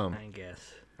 right? I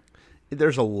guess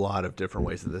there's a lot of different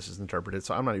ways that this is interpreted,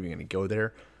 so I'm not even going to go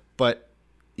there. But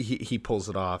he pulls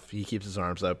it off. He keeps his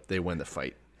arms up. They win the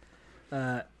fight.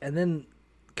 And then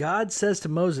God says to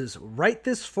Moses, "Write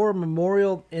this for a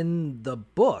memorial in the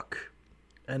book,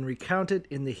 and recount it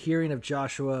in the hearing of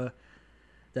Joshua,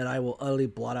 that I will utterly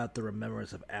blot out the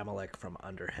remembrance of Amalek from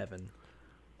under heaven."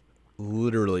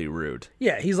 Literally rude.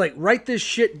 Yeah, he's like, write this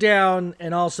shit down,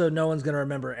 and also no one's going to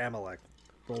remember Amalek.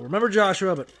 We'll remember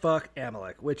Joshua, but fuck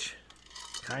Amalek, which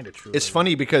kind of true. It's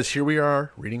funny because here we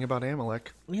are reading about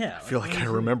Amalek. Yeah. I feel like I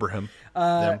remember him.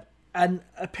 And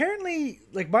apparently,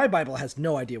 like, my Bible has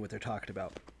no idea what they're talking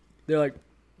about. They're like,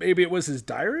 maybe it was his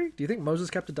diary? Do you think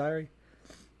Moses kept a diary?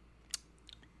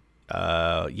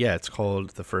 Yeah, it's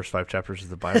called the first 5 chapters of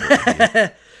the Bible.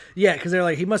 Yeah, because they're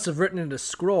like, he must have written it in a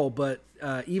scroll, but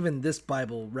even this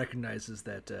Bible recognizes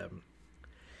that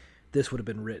this would have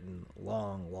been written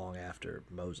long, long after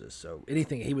Moses. So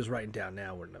anything he was writing down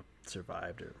now wouldn't have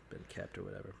survived or been kept or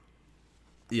whatever.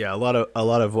 Yeah, a lot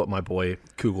of what my boy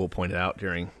Kugel pointed out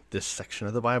during this section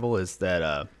of the Bible is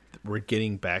that we're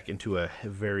getting back into a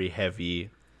very heavy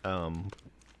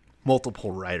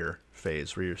multiple writer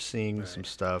phase where you're seeing some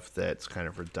stuff that's kind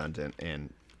of redundant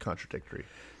and contradictory.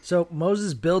 So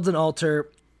Moses builds an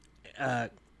altar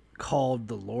called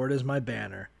 "The Lord is my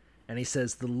banner," and he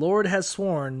says, "The Lord has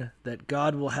sworn that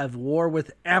God will have war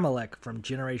with Amalek from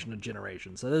generation to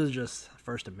generation." So this is just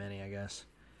first of many, I guess.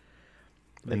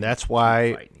 And that's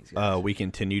why we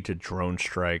continue to drone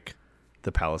strike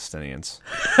the Palestinians.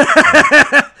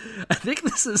 I think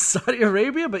this is Saudi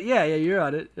Arabia, but yeah, you're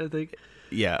on it, I think.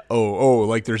 Yeah. Oh,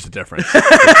 like there's a difference.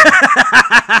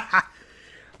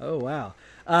 Oh, wow.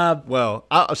 Well,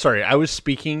 sorry, I was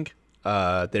speaking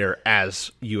there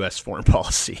as U.S. foreign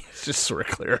policy. Just so we're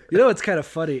clear. You know what's kind of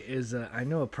funny is I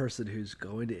know a person who's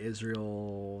going to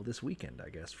Israel this weekend, I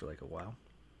guess, for like a while.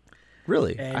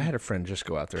 Really? And I had a friend just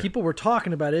go out there. People were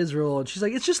talking about Israel, and she's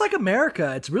like, it's just like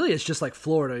America. It's just like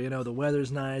Florida. You know, the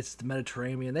weather's nice. It's the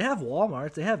Mediterranean. They have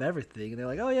Walmarts. They have everything. And they're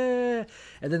like, oh, yeah.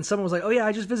 And then someone was like, oh, yeah,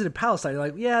 I just visited Palestine. They're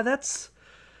like, yeah, that's...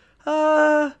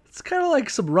 it's kind of like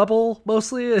some rubble,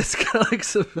 mostly. It's kind of like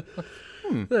some...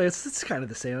 It's kind of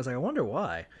the same. I was like, I wonder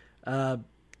why.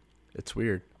 It's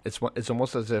weird. It's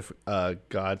almost as if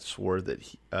God swore that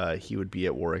he would be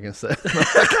at war against that.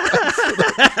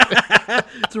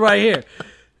 It's right here.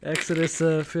 Exodus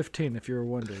 15, if you were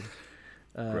wondering.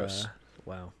 Gross.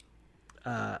 Wow.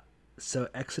 So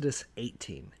Exodus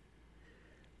 18.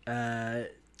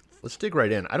 Let's dig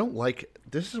right in. I don't like...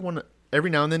 This is one... Every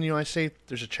now and then, I say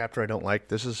there's a chapter I don't like.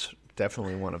 This is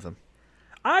definitely one of them.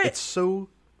 It's so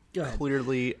Go ahead.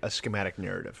 clearly a schematic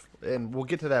narrative. And we'll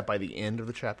get to that by the end of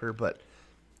the chapter, but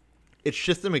it's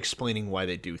just them explaining why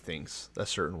they do things a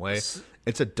certain way.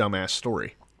 It's a dumbass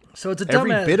story. So it's a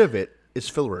Every dumbass. bit of it is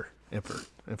filler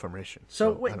information. So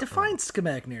I wait, don't define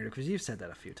schematic narrative, because you've said that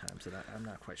a few times, and I'm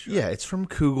not quite sure. Yeah, it's from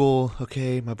Kugel.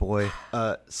 Okay, my boy.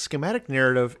 Schematic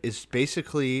narrative is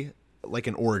basically like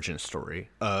an origin story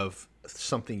of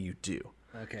something you do.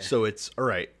 Okay. So it's, all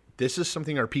right, this is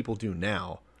something our people do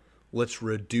now. Let's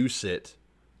reduce it.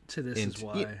 To this is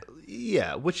why.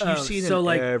 Yeah, which you see so in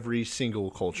like- every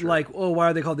single culture. Like, oh, why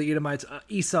are they called the Edomites?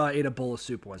 Esau ate a bowl of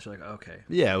soup once. You're like, okay.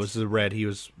 Yeah, it was he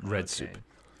was red Okay. soup.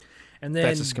 And then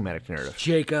That's a schematic narrative.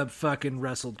 Jacob fucking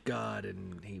wrestled God,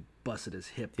 and he busted his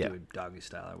hip Yeah. doing doggy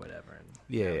style or whatever. And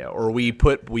Yeah. Or we eat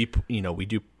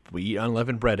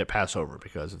unleavened bread at Passover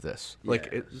because of this.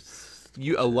 Like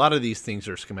a lot of these things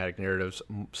are schematic narratives.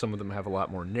 Some of them have a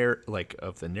lot more of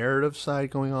the narrative side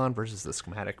going on versus the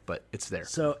schematic, but it's there.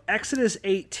 So Exodus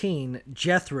 18,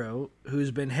 Jethro,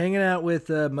 who's been hanging out with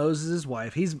Moses'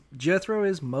 wife. Jethro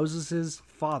is Moses'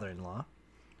 father-in-law.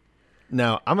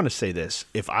 Now, I'm going to say this.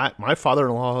 If my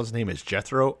father-in-law's name is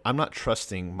Jethro, I'm not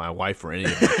trusting my wife or any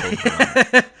of my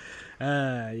children.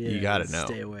 Yeah, You gotta know.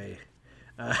 Stay away.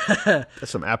 That's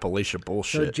some Appalachia So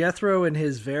bullshit. Jethro and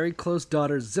his very close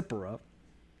daughter Zipporah,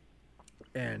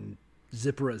 and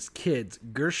Zipporah's kids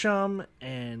Gershom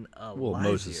and Eliezer. Well,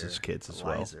 Moses' kids as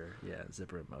well. Eliezer, yeah,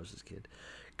 Zipporah, Moses' kid.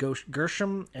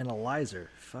 Gershom and Eliezer,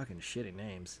 fucking shitty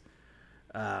names.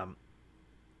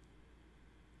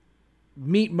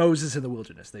 Meet Moses in the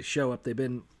wilderness. They show up. They've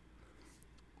been.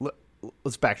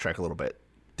 Let's backtrack a little bit.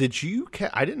 Did you?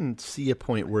 I didn't see a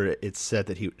point where it said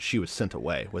that she was sent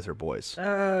away with her boys.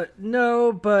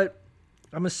 No, but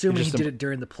I'm assuming he Just did it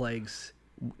during the plagues.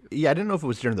 Yeah, I didn't know if it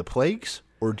was during the plagues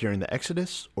or during the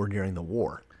Exodus or during the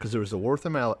war. Because there was the war with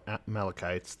the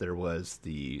Amalekites, there was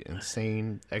the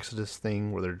insane Exodus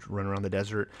thing where they're running around the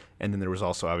desert, and then there was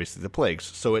also obviously the plagues.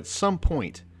 So at some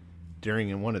point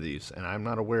during one of these, and I'm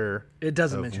not aware It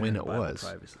doesn't of mention when it it in the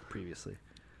Bible was. previously.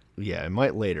 Yeah, it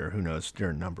might later. Who knows?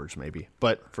 During Numbers, maybe.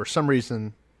 But for some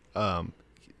reason,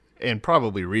 and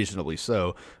probably reasonably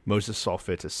so, Moses saw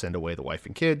fit to send away the wife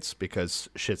and kids because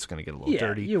shit's going to get a little Yeah,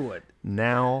 dirty. you would.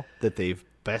 Now that they've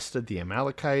bested the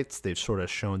Amalekites, they've sort of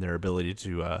shown their ability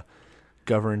to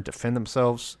govern, defend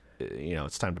themselves.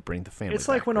 It's time to bring the family It's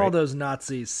like back, when right? all those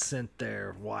Nazis sent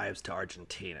their wives to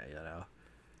Argentina,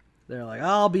 They're like,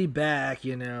 I'll be back,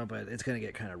 but it's going to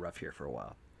get kind of rough here for a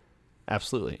while.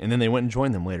 Absolutely. And then they went and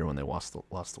joined them later when they lost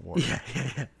the war.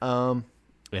 Yeah. And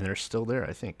they're still there,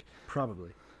 I think.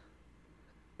 Probably.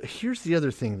 Here's the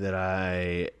other thing that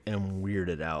I am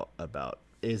weirded out about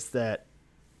is that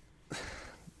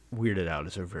weirded out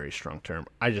is a very strong term.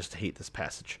 I just hate this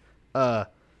passage.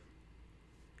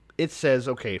 It says,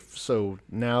 okay, so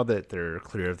now that they're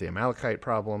clear of the Amalekite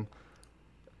problem,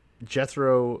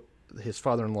 Jethro, his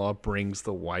father-in-law, brings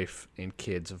the wife and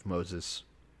kids of Moses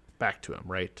back to him,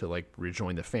 right? To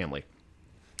rejoin the family.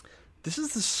 This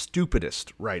is the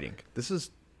stupidest writing. This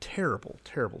is terrible,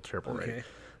 terrible, terrible writing. Okay.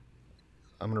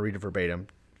 I'm going to read it verbatim.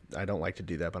 I don't like to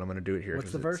do that, but I'm going to do it here.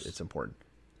 What's the 'cause verse? It's important.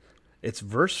 It's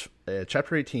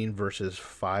chapter 18, verses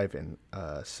 5 and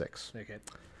 6. Okay.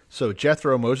 So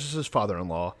Jethro, Moses'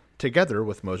 father-in-law, together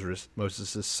with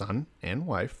Moses' son and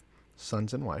wife,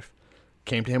 sons and wife,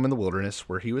 came to him in the wilderness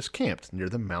where he was camped near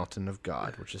the mountain of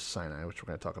God, which is Sinai, which we're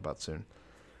going to talk about soon.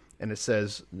 And it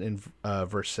says in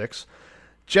verse 6,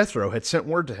 Jethro had sent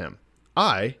word to him,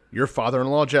 I, your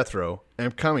father-in-law Jethro,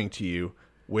 am coming to you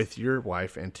with your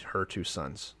wife and her 2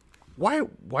 sons. Why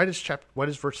does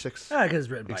verse 6 Because it's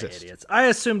written by exist? idiots. I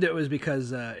assumed it was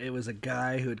because it was a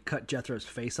guy who had cut Jethro's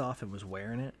face off and was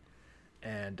wearing it.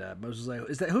 And Moses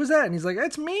was like, who's that? And he's like,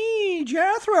 it's me,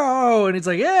 Jethro. And he's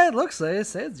like, yeah, it looks like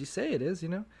it. You say it is,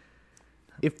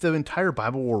 If the entire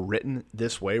Bible were written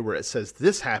this way, where it says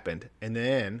this happened, and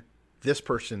then this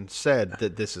person said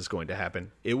that this is going to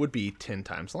happen, it would be 10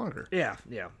 times longer. Yeah.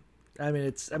 I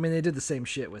mean, they did the same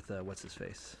shit with what's his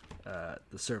face, the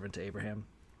servant to Abraham.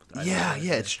 Yeah,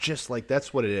 it's just like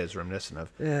that's what it is, reminiscent of.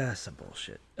 Yeah, some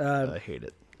bullshit. I hate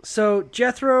it. So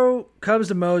Jethro comes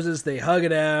to Moses. They hug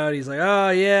it out. He's like, oh,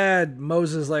 yeah.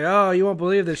 Moses is like, oh, you won't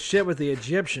believe this shit with the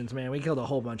Egyptians, man. We killed a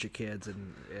whole bunch of kids,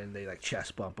 and they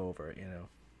chest bump over it,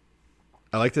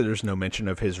 I like that there's no mention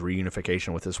of his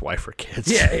reunification with his wife or kids.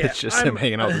 Yeah. It's just him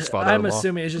hanging out with his father-in-law. I'm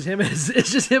assuming it's just him and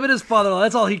his father-in-law.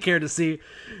 That's all he cared to see.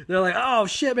 They're like, oh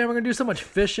shit, man, we're gonna do so much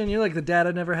fishing. You're like the dad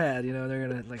I never had. They're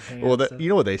gonna hang out. Well, and stuff. you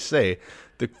know what they say?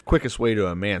 The quickest way to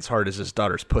a man's heart is his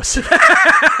daughter's pussy.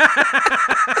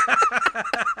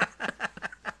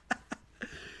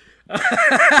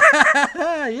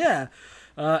 Yeah.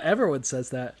 Everyone says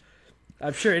that.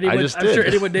 I'm sure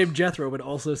anyone named Jethro would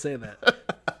also say that.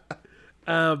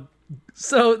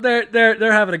 So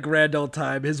they're having a grand old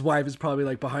time. His wife is probably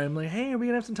like behind him, like, "Hey, are we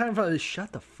gonna have some time for?"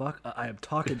 Shut the fuck up! I am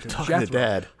talking to Jethro. To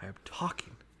Dad. I am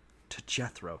talking to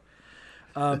Jethro.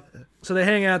 So they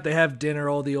hang out. They have dinner.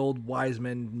 All the old wise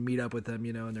men meet up with them,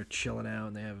 and they're chilling out.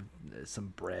 And they have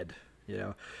some bread,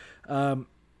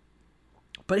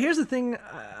 But here's the thing.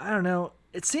 I don't know.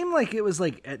 It seemed like it was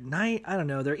like at night. I don't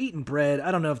know. They're eating bread.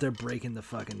 I don't know if they're breaking the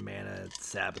fucking manna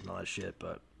Sabbath and all that shit,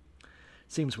 but it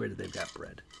seems weird that they've got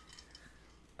bread.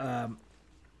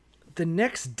 The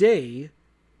next day,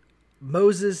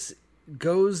 Moses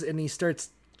goes and he starts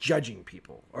judging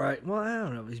people. All right. Well, I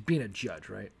don't know. He's being a judge,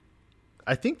 right?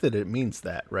 I think that it means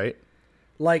that, right?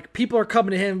 Like, people are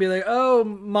coming to him and be like, "Oh,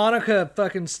 Monica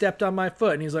fucking stepped on my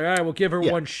foot." And he's like, "All right, we'll give her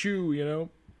one shoe,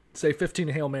 Say 15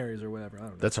 Hail Marys or whatever. I don't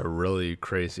know. That's a really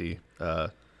crazy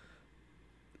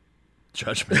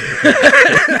judgment.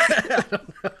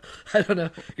 I don't know.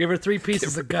 Give her 3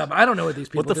 pieces of gum. I don't know what these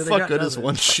people do. What the fuck good is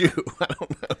one shoe? I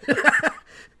don't know.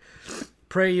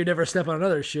 Pray you never step on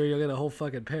another shoe. You'll get a whole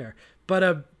fucking pair.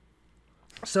 But,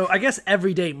 so I guess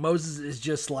every day Moses is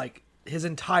just like, his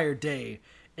entire day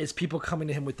is people coming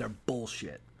to him with their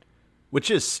bullshit.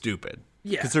 Which is stupid.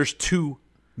 Yeah. Because there's 2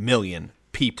 million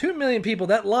people. 2 million people.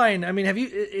 That line, I mean,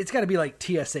 it's got to be like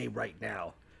TSA right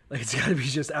now. Like, it's got to be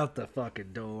just out the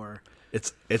fucking door.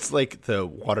 It's like the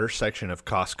water section of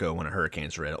Costco when a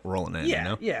hurricane's rolling in,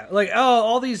 Yeah. Like,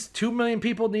 all these 2 million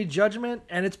people need judgment,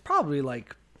 and it's probably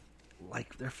like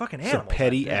they're fucking animals. Some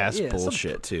petty ass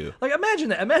bullshit, too. Like, imagine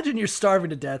that. Imagine you're starving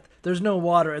to death. There's no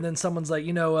water, and then someone's like,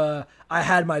 I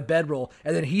had my bedroll,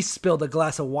 and then he spilled a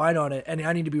glass of wine on it, and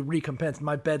I need to be recompensed.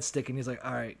 My bed's sticking. He's like,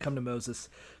 all right, come to Moses.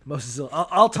 Moses,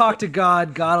 I'll talk to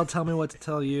God. God will tell me what to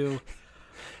tell you.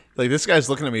 Like, this guy's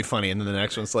looking at me funny, and then the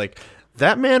next one's like,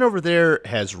 that man over there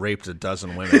has raped a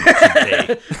dozen women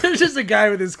today. There's just a guy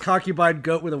with his concubine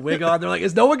goat with a wig on. They're like,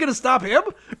 is no one going to stop him?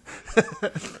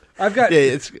 I've got.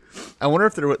 Yeah, I wonder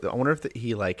if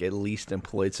he like at least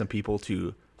employed some people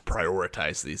to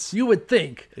prioritize these. You would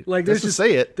think, like, there's just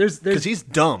say it, there's because he's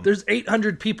dumb. There's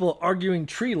 800 people arguing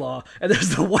tree law, and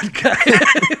there's the one guy.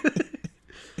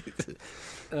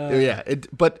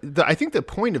 I think the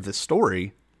point of the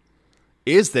story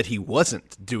is that he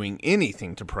wasn't doing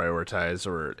anything to prioritize,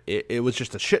 or it was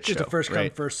just a shit show. Just a first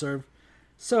come, first serve.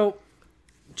 So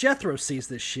Jethro sees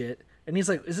this shit, and he's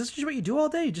like, is this just what you do all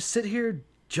day? You just sit here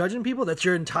judging people? That's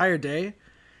your entire day?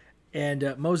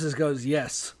 And Moses goes,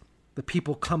 yes, the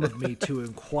people come of me to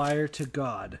inquire to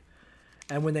God.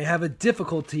 And when they have a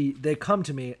difficulty, they come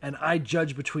to me, and I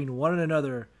judge between one and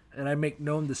another, and I make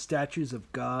known the statutes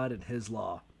of God and his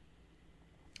law.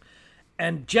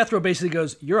 And Jethro basically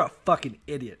goes, you're a fucking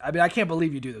idiot. I mean, I can't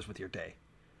believe you do this with your day.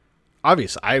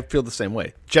 Obviously, I feel the same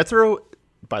way. Jethro,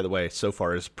 by the way, so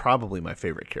far is probably my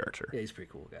favorite character. Yeah, he's a pretty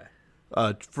cool guy.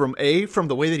 From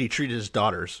the way that he treated his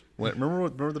daughters. Remember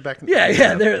the back?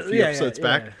 Episodes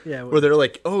back, where they're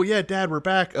like, "Oh yeah, Dad, we're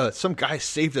back. Some guy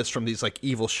saved us from these like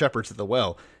evil shepherds at the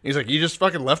well." And he's like, "You just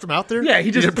fucking left him out there? Yeah,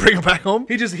 you didn't bring him back home.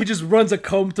 He just runs a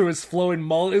comb through his flowing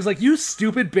mullet. It was like, you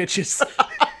stupid bitches."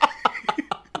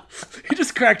 He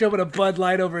just cracked open a Bud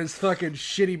Light over his fucking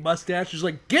shitty mustache. He's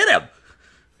like, "Get him!"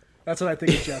 That's what I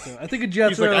think of Jethro. I think of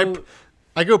Jethro. He's like,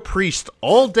 I go priest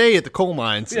all day at the coal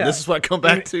mines, and this is what I come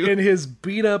back to. In his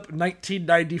beat-up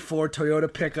 1994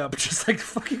 Toyota pickup. Just like, the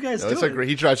fuck you guys doing? Like,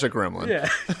 he drives a Gremlin. Yeah.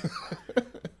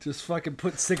 Just fucking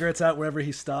put cigarettes out wherever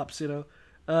he stops,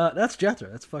 That's Jethro.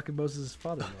 That's fucking Moses'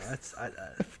 father-in-law. That's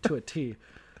to a T.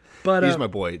 But he's my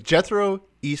boy. Jethro,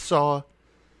 Esau,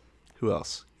 who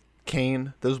else?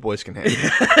 Cain. Those boys can hang.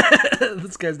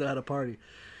 Those guys know how to party.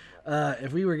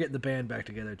 If we were getting the band back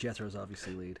together, Jethro's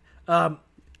obviously lead.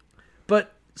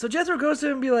 But so Jethro goes to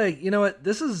him and be like, you know what,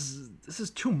 this is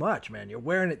too much, man. You're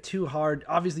wearing it too hard.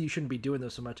 Obviously, you shouldn't be doing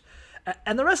this so much.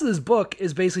 And the rest of this book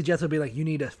is basically Jethro being like, you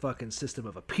need a fucking system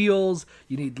of appeals.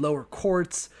 You need lower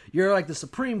courts. You're like the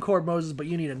Supreme Court, Moses, but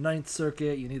you need a 9th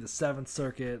Circuit. You need the 7th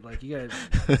Circuit. Like, you guys.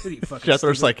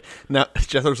 Jethro's like,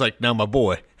 now, my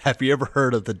boy, have you ever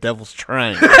heard of the Devil's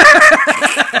Triangle?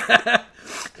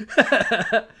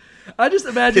 I just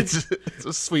imagine it's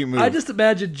a sweet move. I just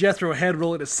imagine Jethro hand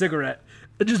rolling a cigarette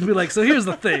and just be like, so here's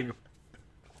the thing.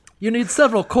 You need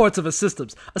several courts of a system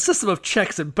of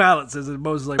checks and balances. And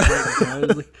Moses like,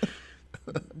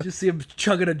 just see him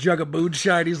chugging a jug of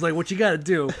moonshine. He's like, what you got to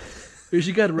do is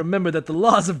you got to remember that the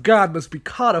laws of God must be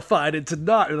codified into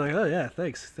not. You're like, oh yeah,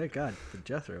 thanks, thank God for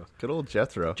Jethro. Good old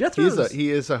Jethro. He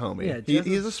is a homie. Yeah,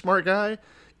 he's a smart guy.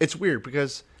 It's weird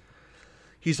because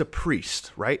he's a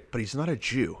priest, right? But he's not a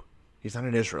Jew. He's not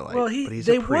an Israelite. Well, but he's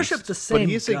they a priest. worship the same But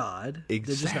he's God. They're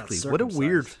just not Exactly. What a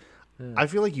weird. circumcised. I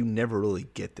feel like you never really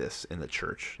get this in the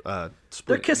church.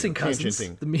 They're kissing cousins.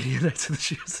 tangenting. The Midianites and the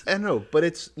Jews. I know,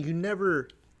 but you never.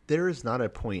 There is not a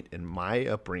point in my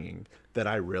upbringing that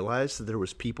I realized that there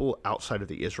was people outside of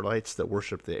the Israelites that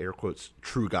worshiped the air quotes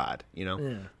true God.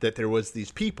 That there was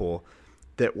these people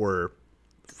that were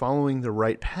following the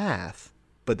right path,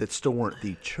 but that still weren't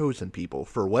the chosen people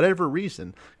for whatever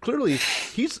reason. Clearly,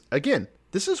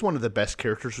 this is one of the best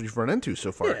characters we've run into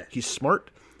so far. Yeah. He's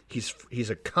smart. He's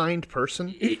a kind person.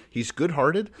 He's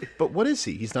good-hearted. But what is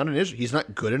he? He's not an Israel. He's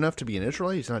not good enough to be an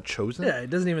Israelite. He's not chosen. Yeah, he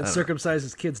doesn't even circumcise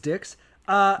his kids' dicks.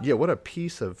 Yeah, what a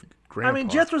piece of grandpa. I mean,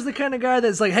 Jethro's the kind of guy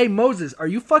that's like, "Hey, Moses, are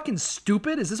you fucking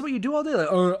stupid? Is this what you do all day?" Like,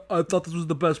 "Oh, I thought this was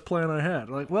the best plan I had."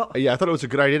 Like, well, Yeah, I thought it was a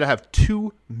good idea to have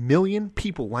 2 million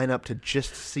people line up to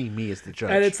just see me as the judge.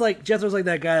 and it's like Jethro's like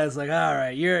that guy that's like, "All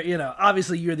right,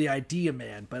 obviously you're the idea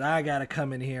man, but I gotta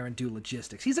come in here and do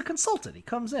logistics." He's a consultant. He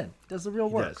comes in, does the real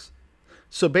work. Yes.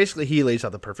 So basically, he lays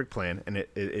out the perfect plan, and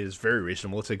it is very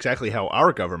reasonable. It's exactly how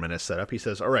our government is set up. He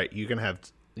says, "All right, you can have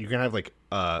like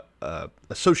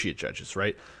associate judges,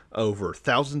 right? Over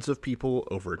thousands of people,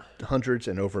 over hundreds,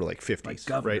 and over like 50s, Like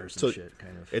governors right? and So shit,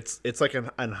 kind of. it's like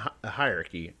a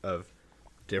hierarchy of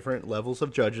different levels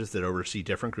of judges that oversee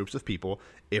different groups of people.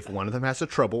 If one of them has a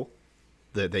trouble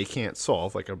that they can't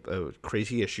solve, like a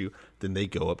crazy issue, then they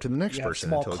go up to the next You have person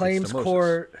small until it claims gets to Moses.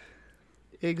 court.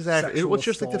 Exactly. Sexual It's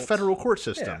just like the assault. federal court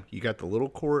system. Yeah. You got the little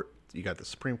court, you got the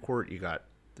Supreme Court, you got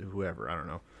whoever, I don't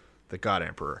know, the God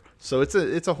Emperor. So it's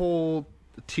a whole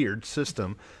tiered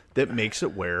system that makes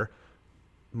it where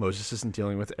Moses isn't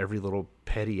dealing with every little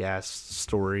petty ass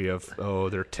story of, oh,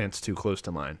 their tent's too close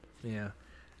to mine. Yeah,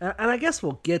 and I guess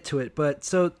we'll get to it. But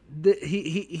so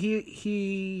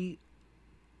he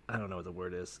I don't know what the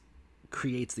word is.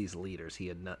 Creates these leaders. He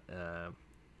had not. I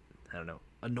don't know.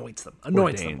 Anoints them.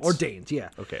 Ordains. Yeah.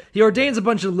 Okay. He ordains a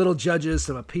bunch of little judges,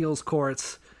 some appeals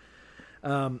courts.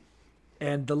 And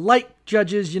the light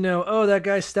judges, oh, that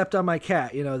guy stepped on my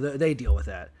cat. They deal with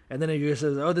that. And then he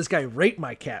says, oh, this guy raped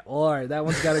my cat. Well, all right, that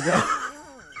one's got to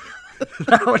go.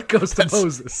 That one goes to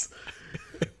Moses.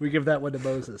 We give that one to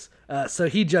Moses. So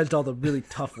he judged all the really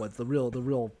tough ones, the real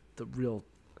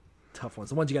tough ones,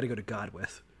 the ones you got to go to God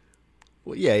with.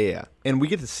 Well, yeah. And we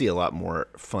get to see a lot more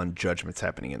fun judgments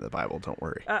happening in the Bible, don't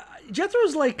worry.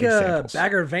 Jethro's like Examples.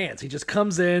 Bagger Vance. He just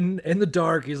comes in the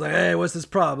dark. He's like, hey, what's this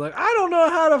problem? Like, I don't know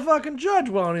how to fucking judge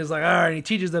well. And he's like, all right. And he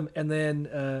teaches them. And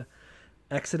then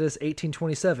Exodus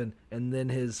 18:27. And then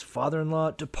his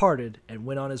father-in-law departed and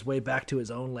went on his way back to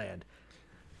his own land.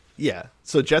 Yeah.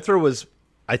 So Jethro was,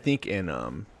 I think, in...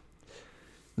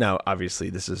 Now,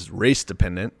 obviously, this is race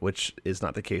dependent, which is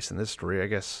not the case in this story, I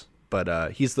guess.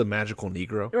 But he's the magical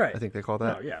Negro, Right. I think they call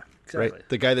that. Oh, yeah, exactly. Right?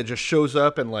 The guy that just shows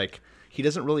up and, like, he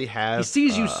doesn't really have... He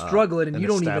sees you struggling and an you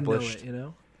don't even know established-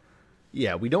 it,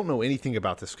 Yeah, we don't know anything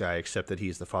about this guy except that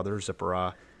he's the father of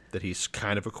Zipporah, that he's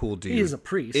kind of a cool dude. He is a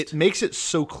priest. It makes it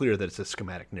so clear that it's a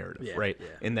schematic narrative, Yeah, right? yeah.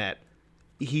 In that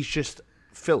he's just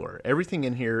filler. Everything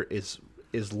in here is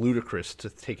ludicrous to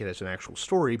take it as an actual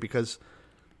story because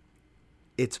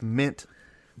it's meant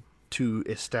to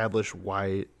establish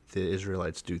why the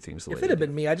Israelites do things the way If they it had do.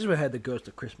 been me, I just would have had the Ghost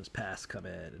of Christmas Past come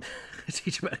in and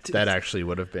teach him how to do That this. actually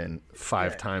would have been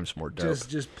 5 times more dope.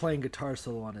 Just playing guitar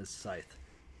solo on his scythe.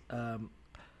 I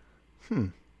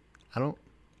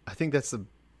think that's the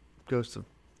Ghost of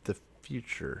the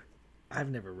Future. I've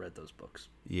never read those books.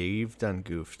 Yeah, you've done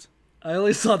goofed. I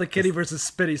only saw the Kitty versus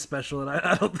Spitty special, and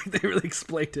I don't think they really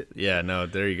explained it. Yeah, no,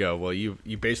 there you go. Well, you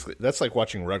basically, that's like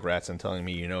watching Rugrats and telling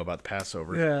me you know about the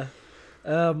Passover.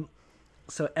 Yeah.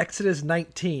 So Exodus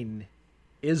 19,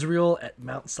 Israel at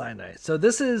Mount Sinai. So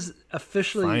this is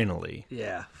officially... Finally.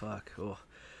 Yeah, fuck. Oh.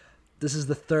 This is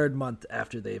the 3rd month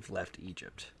after they've left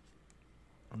Egypt.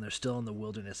 And they're still in the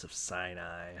wilderness of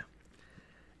Sinai.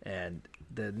 And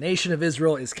the nation of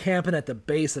Israel is camping at the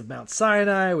base of Mount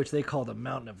Sinai, which they call the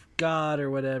Mountain of God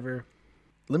or whatever.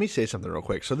 Let me say something real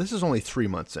quick. So this is only 3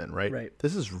 months in, right? Right.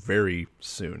 This is very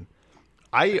soon.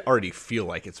 I already feel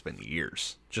like it's been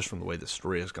years just from the way the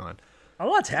story has gone. A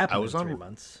lot's happened I was in on- 3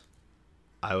 months.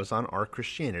 I was on Our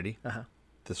Christianity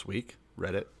this week,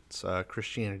 Reddit. It's a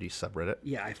Christianity subreddit.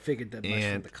 Yeah, I figured that much from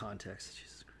And- the context.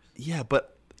 Jesus Christ. Yeah,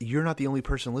 but you're not the only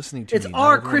person listening to It's me. Not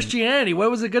our everyone- Christianity.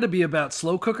 What was it going to be about?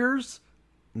 Slow cookers?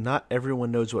 Not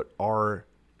everyone knows what our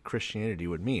Christianity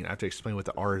would mean. I have to explain what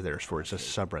the R there is for. It's a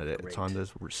subreddit. It's on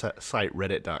this site,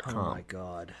 reddit.com. Oh my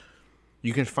God.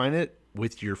 You can find it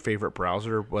with your favorite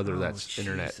browser, whether that's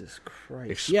Internet Jesus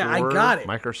Christ. Explorer, Yeah, I got it.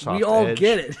 Microsoft We all Edge.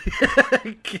 get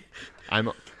it.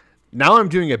 I'm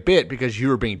doing a bit because you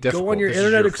were being difficult. Go on your This is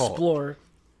Internet fault. Explorer.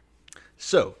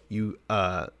 So you,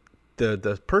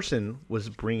 the person was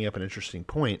bringing up an interesting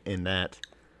point in that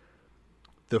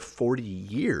the 40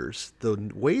 years, the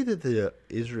way that the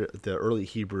early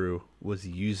Hebrew was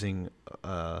using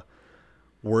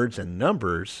words and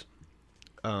numbers,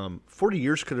 40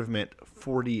 years could have meant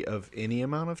 40 of any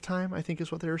amount of time, I think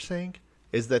is what they were saying.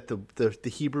 Is that the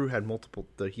Hebrew had multiple,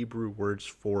 the Hebrew words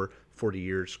for 40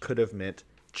 years could have meant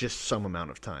just some amount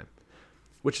of time,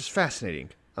 which is fascinating.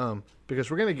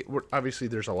 Because obviously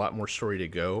there's a lot more story to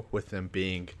go with them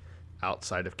being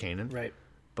outside of Canaan. Right.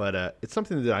 But it's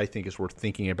something that I think is worth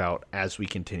thinking about as we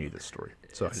continue this story.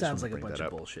 So It sounds like a bunch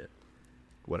of bullshit.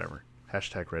 Whatever.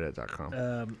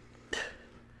 #reddit.com.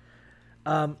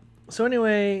 So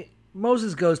anyway,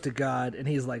 Moses goes to God and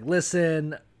he's like,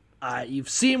 listen, you've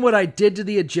seen what I did to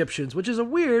the Egyptians, which is a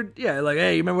weird, like,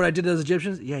 hey, you remember what I did to those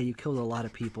Egyptians? Yeah, you killed a lot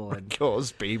of people. And kill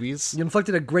those babies. You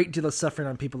inflicted a great deal of suffering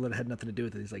on people that had nothing to do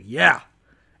with it. He's like, yeah.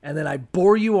 And then I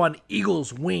bore you on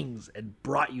eagle's wings and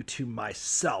brought you to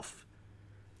myself.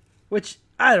 Which,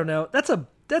 I don't know. That's a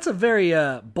very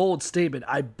bold statement.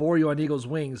 I bore you on eagle's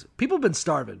wings. People have been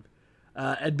starving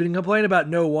and been complaining about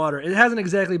no water. It hasn't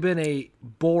exactly been a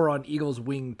bore on eagle's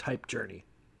wing type journey.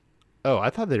 Oh, I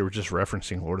thought they were just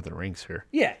referencing Lord of the Rings here.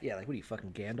 Yeah, like, what are you,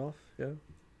 fucking Gandalf? Yeah.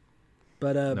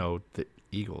 But, no, the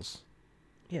Eagles.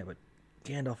 Yeah, but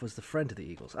Gandalf was the friend to the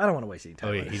Eagles. I don't want to waste any time.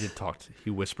 Oh, yeah, he did talk. He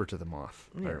whispered to the moth.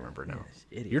 I remember now.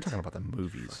 You're talking about the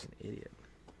movies. Fucking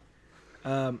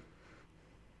idiot.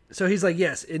 So he's like,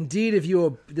 yes, indeed,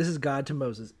 this is God to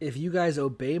Moses, if you guys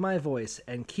obey my voice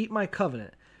and keep my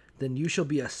covenant, then you shall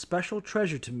be a special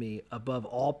treasure to me above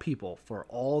all people, for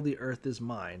all the earth is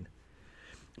mine.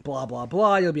 Blah, blah,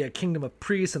 blah. You'll be a kingdom of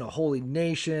priests and a holy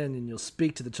nation, and you'll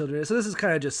speak to the children. So this is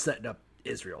kind of just setting up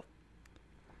Israel.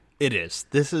 It is.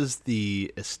 This is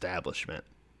the establishment.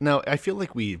 Now, I feel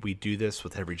like we do this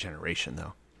with every generation,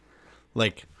 though.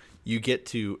 Like, you get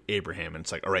to Abraham, and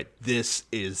it's like, all right, this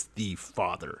is the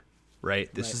father,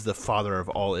 right? This is the father of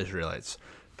all Israelites.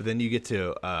 But then you get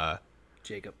to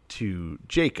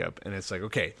Jacob, and it's like,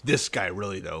 okay, this guy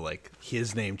really, though, like,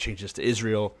 his name changes to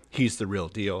Israel. He's the real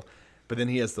deal. But then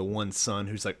he has the one son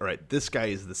who's like, all right, this guy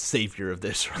is the savior of the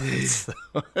Israelites.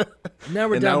 Now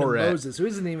we're down to Moses, who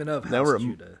isn't even of House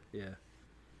Judah. Yeah.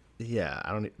 Yeah,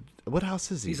 I don't. What house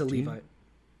is he? He's a Levite.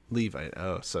 Levite.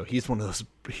 Oh, so he's one of those.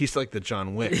 He's like the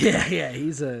John Wick. Yeah.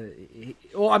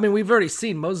 Well, I mean, we've already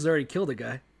seen Moses already killed a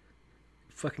guy.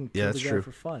 Fucking killed a guy true.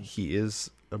 For fun. He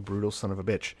is a brutal son of a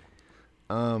bitch.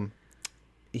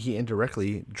 He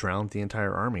indirectly drowned the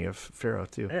entire army of Pharaoh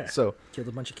too. Yeah. So killed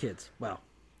a bunch of kids. Wow.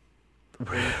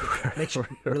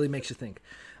 Really makes you think.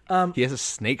 He has a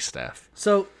snake staff.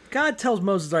 So God tells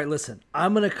Moses, all right, listen,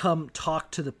 I'm going to come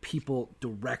talk to the people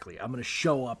directly. I'm going to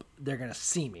show up. They're going to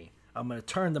see me. I'm going to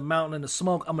turn the mountain into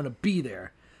smoke. I'm going to be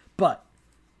there. But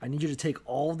I need you to take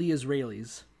all the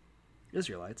Israelites,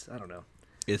 I don't know.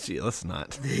 Let's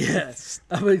not. Yes.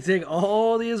 I'm going to take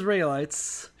all the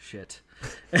Israelites. Shit.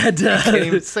 And I can't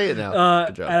even say it now.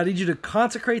 Good job. And I need you to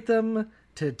consecrate them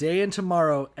today and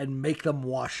tomorrow and make them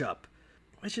wash up.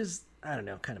 Which is, I don't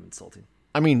know, kind of insulting.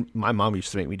 I mean, my mom used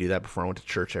to make me do that before I went to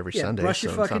church every Sunday. Brush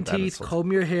your fucking teeth,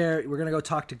 comb your hair. We're going to go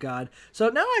talk to God. So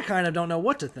now I kind of don't know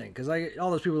what to think. Because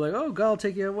all those people are like, oh, God will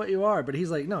take you what you are. But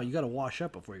he's like, no, you got to wash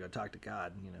up before you go talk to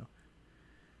God, you know.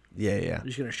 Yeah. You're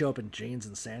just going to show up in jeans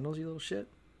and sandals, you little shit.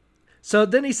 So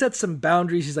then he sets some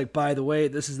boundaries. He's like, by the way,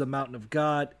 this is the mountain of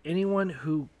God. Anyone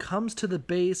who comes to the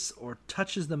base or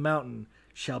touches the mountain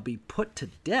shall be put to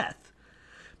death.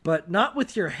 But not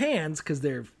with your hands, because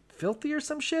they're filthy or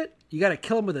some shit. You got to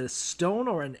kill them with a stone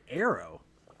or an arrow.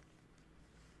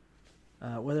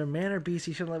 Whether man or beast,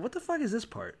 he shouldn't. What the fuck is this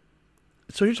part?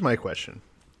 So here's my question.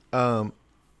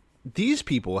 These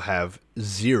people have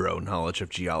zero knowledge of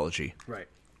geology. Right.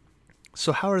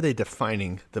 So how are they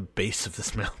defining the base of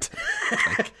this mountain?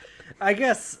 I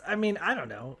guess, I mean, I don't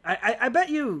know. I bet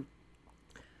you...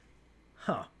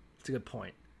 Huh. That's a good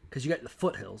point. Because you got the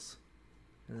foothills.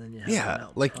 And then you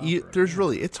have there's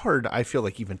really, it's hard, I feel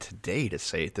like, even today to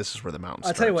say this is where the mountain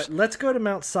starts. I'll tell you what, let's go to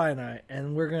Mount Sinai,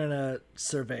 and we're going to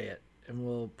survey it, and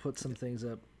we'll put some things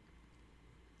up.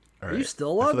 Are you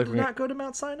still allowed to not go to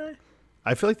Mount Sinai?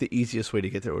 I feel like the easiest way to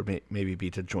get there would maybe be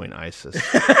to join ISIS.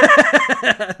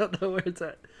 I don't know where it's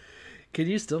at. Can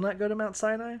you still not go to Mount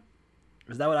Sinai?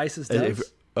 Is that what ISIS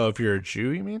does? If you're a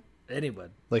Jew, you mean? Anyone.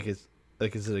 Is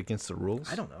it against the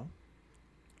rules? I don't know.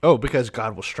 Oh, because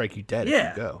God will strike you dead if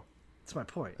you go. That's my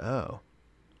point. Oh.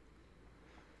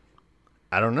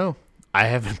 I don't know. I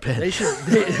haven't been. They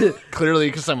should clearly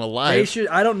because I'm alive. They should.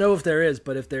 I don't know if there is,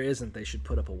 but if there isn't, they should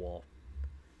put up a wall.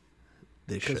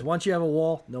 They should. Because once you have a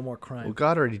wall, no more crime. Well,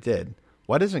 God already did.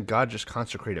 Why doesn't God just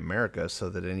consecrate America so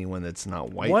that anyone that's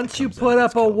not white Once you that comes put in up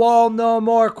gets a killed? wall, no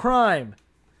more crime.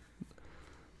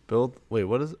 What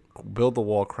is it? Build the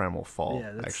wall, crime will fall.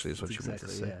 Yeah, Actually, is what you meant to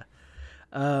say.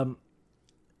 Yeah.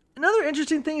 Another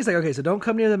interesting thing is like, okay, so don't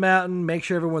come near the mountain. Make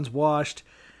sure everyone's washed.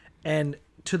 And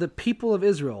to the people of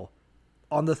Israel,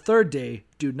 on the third day,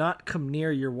 do not come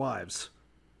near your wives.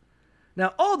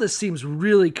 Now, all this seems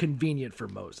really convenient for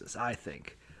Moses, I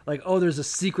think. Like, oh, there's a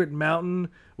secret mountain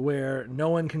where no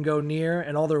one can go near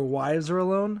and all their wives are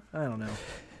alone? I don't know.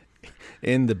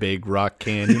 In the big rock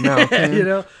candy mountain. You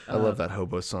know? I love that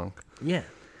hobo song. Yeah.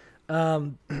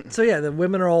 So, yeah, the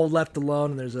women are all left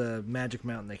alone and there's a magic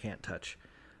mountain they can't touch.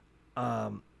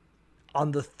 On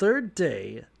the third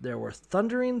day, there were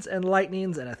thunderings and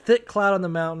lightnings and a thick cloud on the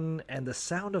mountain and the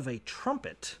sound of a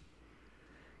trumpet.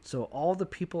 So all the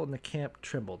people in the camp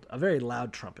trembled. A very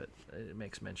loud trumpet, it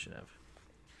makes mention of.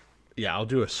 Yeah, I'll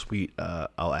do a sweet.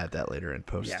 I'll add that later in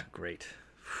post. Yeah, great.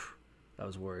 I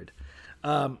was worried.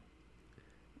 And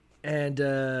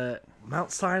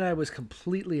Mount Sinai was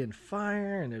completely in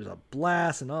fire, and there's a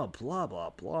blast, and blah, blah,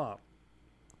 blah.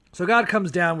 So God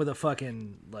comes down with a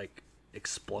fucking, like,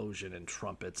 explosion and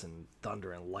trumpets and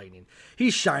thunder and lightning.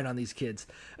 He's shining on these kids.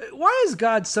 Why is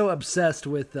God so obsessed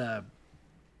with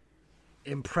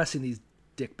impressing these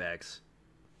dickbags?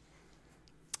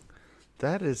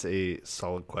 That is a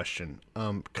solid question.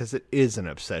 Because it is an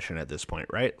obsession at this point,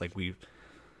 right? Like we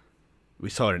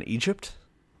saw it in Egypt.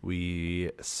 We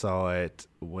saw it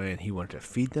when he wanted to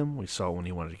feed them. We saw it when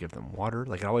he wanted to give them water.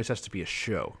 Like it always has to be a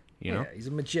show, you know? Yeah, he's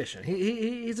a magician.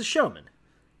 He's a showman.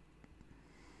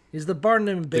 He's the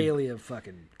Barnum and Bailey of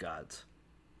fucking gods.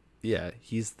 Yeah,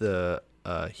 he's the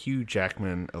Hugh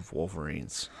Jackman of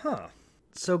Wolverines. Huh.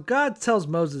 So God tells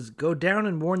Moses, go down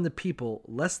and warn the people,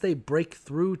 lest they break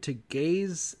through to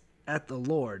gaze at the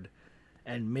Lord,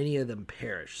 and many of them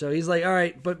perish. So he's like, all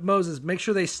right, but Moses, make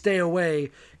sure they stay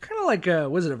away. Kind of like a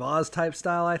Wizard of Oz type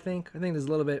style, I think. I think it's a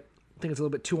little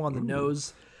bit too on the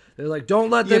nose. They're like, don't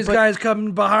let these guys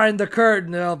come behind the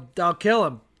curtain. I'll kill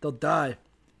them. They'll die.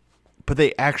 But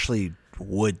they actually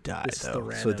would die, This is though.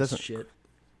 the So it doesn't. shit.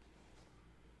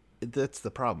 That's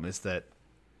the problem, is that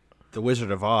the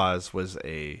Wizard of Oz was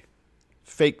a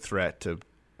fake threat to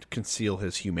conceal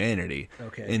his humanity.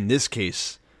 Okay. In this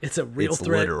case, It's a real it's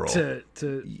threat literal.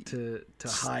 to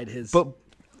hide his. But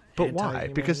why?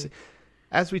 anti-humanity. Because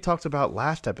as we talked about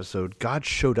last episode, God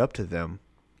showed up to them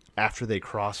after they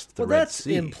crossed the Red that's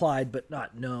Sea. implied but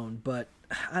not known. But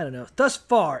I don't know. Thus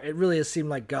far, it really has seemed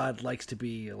like God likes to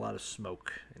be a lot of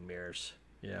smoke and mirrors.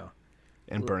 You know,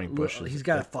 and burning bushes. He's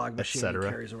got a fog machine he etc.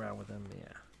 carries around with him.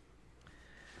 Yeah.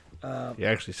 It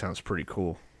actually sounds pretty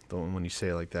cool, though, when you say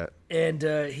it like that. And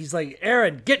he's like,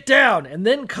 Aaron, get down and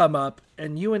then come up,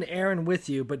 and you and Aaron with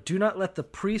you, but do not let the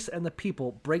priests and the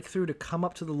people break through to come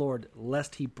up to the Lord,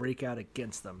 lest he break out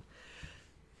against them.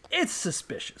 It's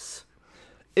suspicious.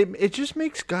 It just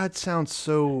makes God sound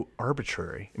so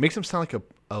arbitrary. It makes him sound like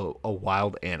a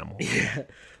wild animal. Yeah.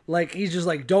 Like, he's just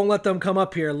like, don't let them come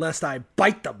up here lest I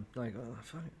bite them. Like, oh,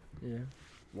 fuck. Yeah.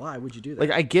 Why would you do that?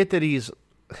 Like, I get that he's...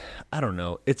 I don't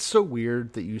know. It's so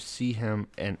weird that you see him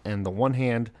and the one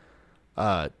hand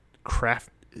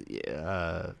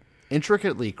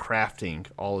intricately crafting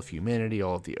all of humanity,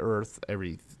 all of the earth,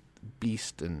 every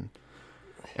beast, and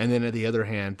then at the other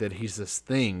hand that he's this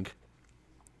thing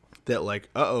that, like,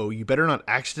 you better not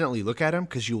accidentally look at him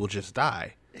because you will just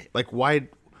die. Like, why?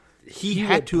 He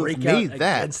had to have made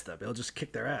that. Against them. He'll just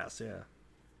kick their ass, yeah.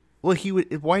 Well, he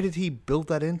would. Why did he build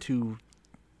that into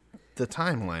the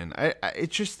timeline?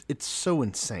 It's so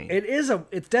insane.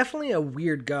 It's definitely a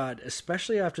weird god,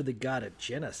 especially after the god of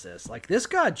Genesis. Like, this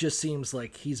god just seems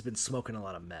like he's been smoking a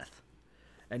lot of meth,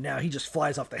 and now he just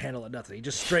flies off the handle at nothing. He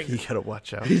just straight. You gotta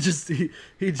watch out. He just.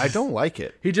 I don't like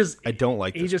it. I don't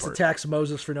like. He just attacks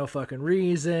Moses for no fucking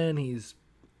reason. He's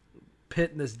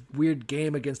pitting this weird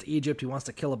game against Egypt. He wants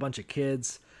to kill a bunch of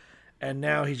kids. And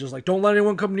now he's just like, don't let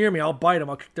anyone come near me. I'll bite them.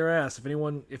 I'll kick their ass. If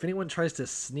anyone tries to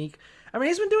sneak. I mean,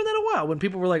 he's been doing that a while. When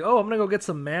people were like, oh, I'm going to go get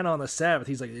some manna on the Sabbath.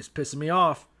 He's like, it's pissing me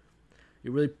off.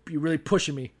 You're really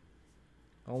pushing me.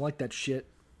 I don't like that shit.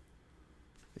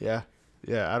 Yeah.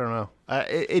 I don't know.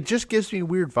 It just gives me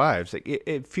weird vibes. Like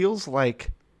it feels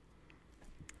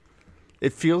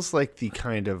like the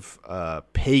kind of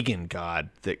pagan god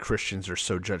that Christians are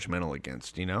so judgmental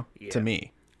against, you know? Yeah. To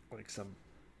me.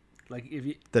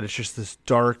 That it's just this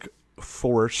dark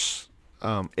force.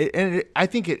 I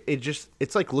think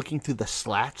it's like looking through the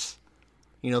slats,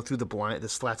 you know, through the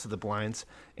slats of the blinds,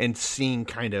 and seeing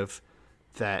kind of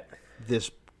that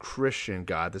this Christian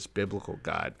God, this biblical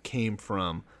God, came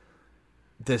from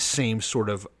the same sort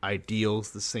of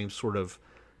ideals, the same sort of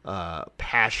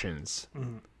passions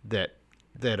that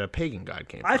a pagan god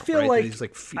came I from. feel right? like, That he's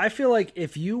like I feel like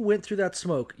if you went through that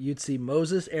smoke, you'd see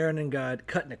Moses, Aaron, and God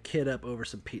cutting a kid up over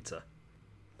some pizza.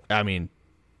 I mean,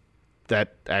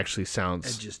 that actually And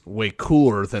sounds just- way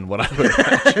cooler than what I would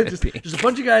imagine it being. Just a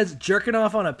bunch of guys jerking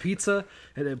off on a pizza,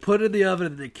 and then put it in the oven,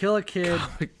 and they kill a kid.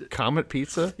 Comet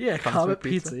Pizza? Yeah, Cosmic Comet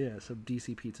Pizza. Yeah, some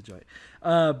DC pizza joint.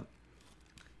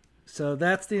 So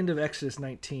that's the end of Exodus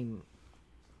 19.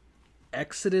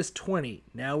 Exodus 20.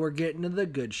 Now we're getting to the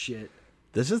good shit.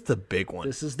 This is the big one.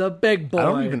 This is the big boy. I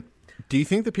don't even. Do you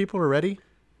think the people are ready?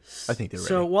 I think they're ready.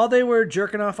 So while they were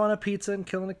jerking off on a pizza and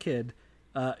killing a kid,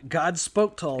 God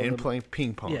spoke to all of And them. playing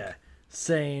ping pong. Yeah,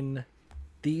 saying,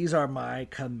 "These are my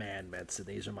commandments and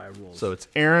these are my rules." So it's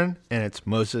Aaron and it's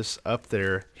Moses up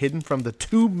there, hidden from the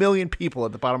 2 million people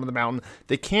at the bottom of the mountain.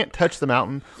 They can't touch the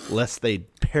mountain lest they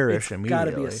perish it's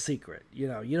immediately. got to be a secret. You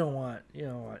don't want.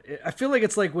 I feel like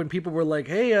it's like when people were like,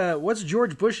 "Hey, what's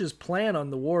George Bush's plan on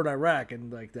the war in Iraq?"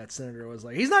 And like that senator was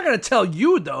like, "He's not going to tell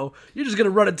you though. You're just going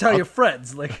to run and tell your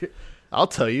friends." Like, I'll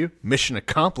tell you, mission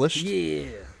accomplished. yeah,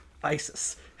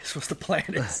 ISIS is what the plan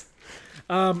is.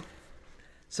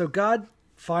 So God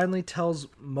finally tells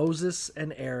Moses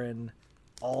and Aaron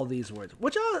all these words,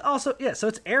 which also, yeah, so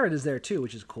it's Aaron is there too,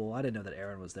 which is cool. I didn't know that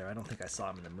Aaron was there. I don't think I saw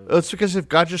him in the movie. It's because if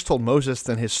God just told Moses,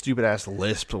 then his stupid ass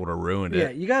lisp would have ruined Yeah,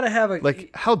 it. you got to have a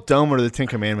Like, how dumb are the Ten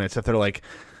Commandments if they're like,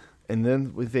 and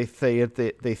then they say it,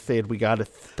 they said we got to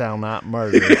thou not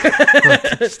murder.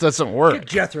 Like, this doesn't work.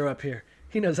 Jethro up here.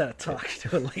 He knows how to talk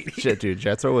to a lady. Shit, dude,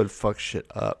 Jethro would fuck shit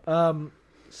up.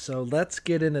 So let's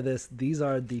get into this. These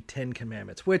are the 10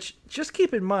 Commandments, which just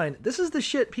keep in mind, this is the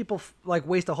shit people like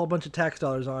waste a whole bunch of tax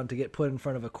dollars on to get put in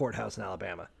front of a courthouse in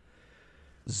Alabama.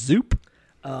 Zoop.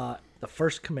 The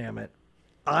first commandment,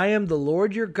 I am the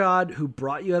Lord your God who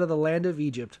brought you out of the land of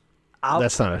Egypt,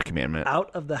 That's not a commandment. out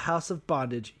of the house of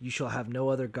bondage. You shall have no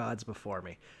other gods before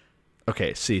me.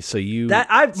 Okay, see, so you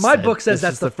My said book says this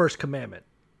that's is the first commandment.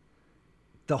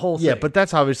 The whole thing. Yeah, but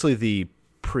that's obviously the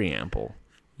preamble.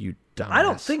 You dumbass. I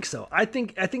don't think so. I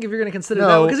think if you're going to consider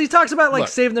No. that, because he talks about like Look.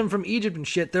 saving them from Egypt and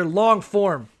shit. They're long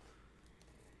form.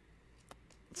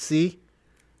 See?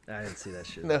 I didn't see that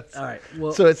shit. No. All right.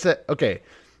 Well, So it's okay.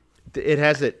 It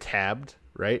has it tabbed,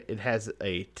 right? It has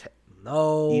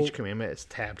no. each commandment is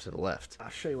tabbed to the left. I'll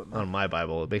show you what On my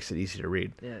Bible, it makes it easy to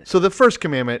read. Yeah. So the first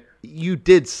commandment, you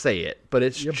did say it, but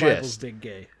it's your Bible's just big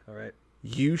gay. All right.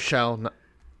 you shall not.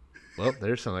 Well,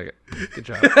 there's something like it. Good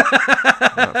job.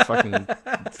 Not fucking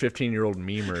 15-year-old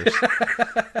memers.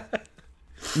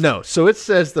 No, so it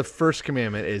says the first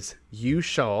commandment is you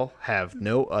shall have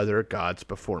no other gods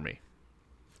before me.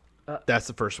 That's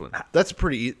the first one. That's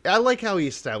pretty. I like how he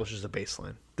establishes a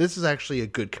baseline. This is actually a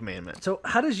good commandment. So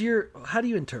how do you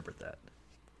interpret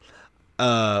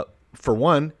that? For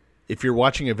one, if you're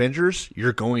watching Avengers,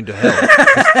 you're going to hell.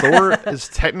 'Cause Thor is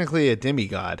technically a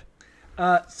demigod.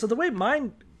 So the way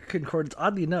mine concordance,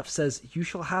 oddly enough, says you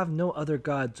shall have no other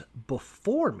gods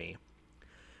before me,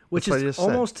 which That's what I is just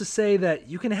said. almost to say that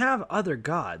you can have other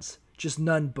gods, just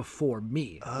none before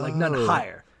me, like none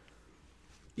higher.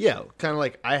 Yeah, kind of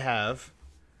like I have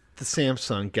the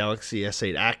Samsung Galaxy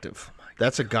S8 Active.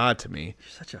 That's a god to me.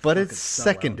 such a but fucking it's sellout.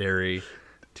 secondary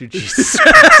to Jesus.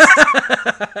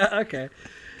 Okay.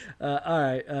 All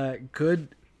right. Good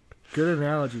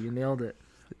analogy. You nailed it.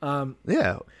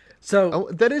 Yeah. So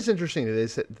Oh, that is interesting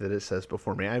that it says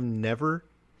before me. I've never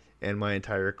in my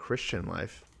entire Christian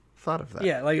life thought of that.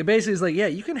 yeah, like it basically is like, yeah,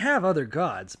 you can have other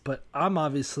gods, but I'm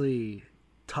obviously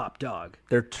top dog.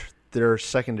 They're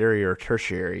secondary or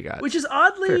tertiary gods. Which is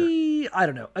oddly, I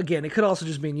don't know. Again, it could also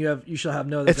just mean you shall have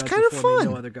no other It's gods kind of before me, no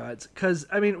fun. other gods. Because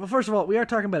I mean, well, first of all, we are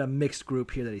talking about a mixed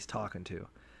group here that he's talking to.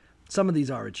 Some of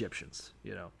these are Egyptians,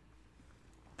 you know.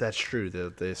 That's true.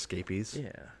 The escapees.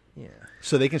 Yeah.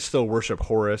 So they can still worship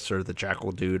Horus or the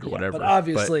jackal dude or whatever. But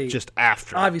obviously, just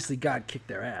after. Obviously, God kicked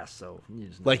their ass. So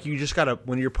You just gotta,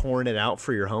 when you're pouring it out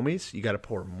for your homies, you gotta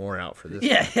pour more out for this.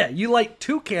 yeah. You light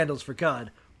 2 candles for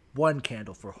God, 1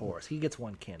 candle for Horus. He gets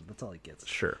 1 candle. That's all he gets.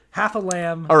 Sure. Half a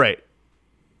lamb. All right.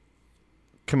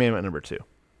 Commandment number 2.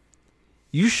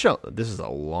 You shall. This is a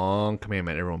long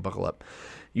commandment. Everyone, buckle up.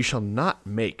 You shall not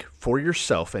make for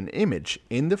yourself an image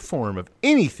in the form of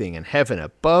anything in heaven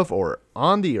above or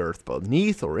on the earth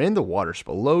beneath or in the waters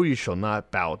below. You shall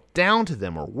not bow down to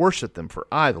them or worship them. For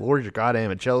I, the Lord your God,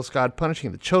 am a jealous God,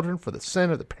 punishing the children for the sin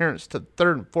of the parents to the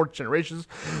 3rd and 4th generations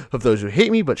of those who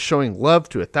hate me, but showing love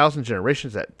to 1,000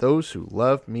 generations at those who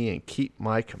love me and keep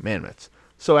my commandments.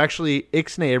 So actually,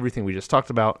 ixnay everything we just talked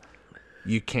about.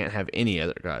 You can't have any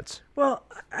other gods. Well,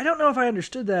 I don't know if I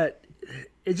understood that.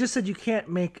 It just said you can't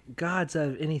make gods out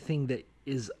of anything that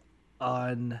is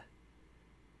on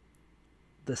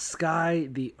the sky,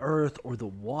 the earth, or the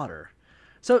water.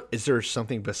 So Is there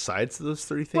something besides those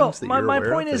three things well, that my you're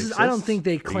aware point of that is I don't exists? think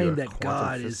they Are you claim a that quantum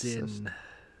God is physicist? in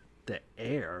the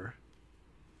air.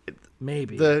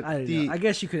 Maybe the- I don't the- know. I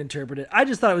guess you could interpret it. I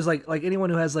just thought it was like anyone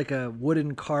who has like a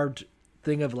wooden carved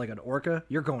thing of like an orca,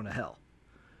 you're going to hell.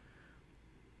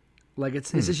 Like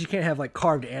it's just you can't have like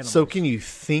carved animals. So can you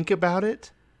think about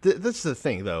it? That's the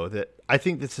thing, though, that I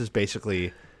think this is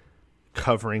basically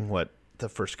covering what the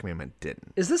first commandment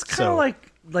didn't. Is this kind of So-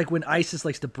 like when ISIS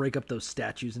likes to break up those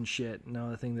statues and shit? And all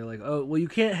the thing they're like, oh, well, you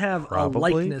can't have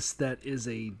Probably. a likeness that is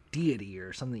a deity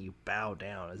or something you bow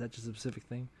down. Is that just a specific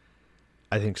thing?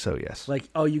 I think so, yes. Like,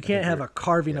 oh, you can't have a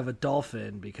carving of a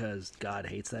dolphin because God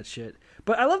hates that shit.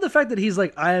 But I love the fact that he's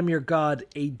like, I am your God,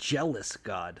 a jealous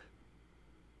God.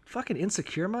 Fucking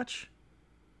insecure much?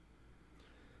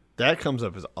 That comes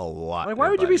up as a lot. Like, why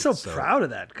there, would you be buddy, so proud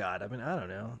of that God? I mean, I don't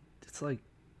know. It's like,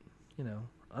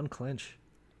 unclench.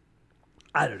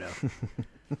 I don't know.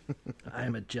 I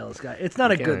am a jealous guy. It's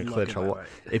not a You good can't look. unclench Am a I lot. right?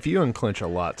 If you unclench a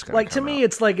lot, it's gonna Like to come me, out.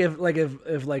 it's like if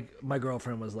like my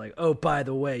girlfriend was like, "Oh, by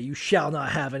the way, you shall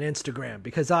not have an Instagram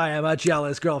because I am a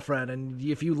jealous girlfriend, and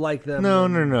if you like them,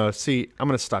 No. See, I'm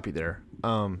going to stop you there.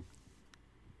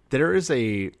 There is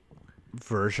a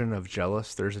version of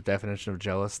jealous. There's a definition of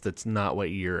jealous that's not what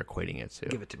you're equating it to.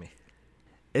 give it to me."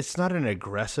 It's not an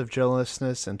aggressive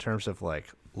jealousness in terms of like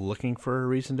looking for a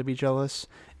reason to be jealous.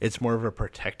 It's more of a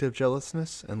protective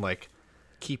jealousness and like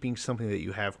keeping something that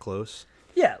you have close.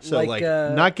 Yeah, So like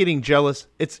not getting jealous.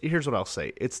 Here's what I'll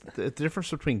say. It's the difference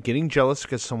between getting jealous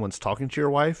because someone's talking to your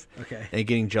wife, Okay. and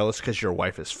getting jealous because your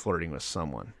wife is flirting with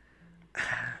someone.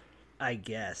 I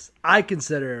guess I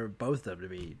consider both of them to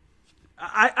be.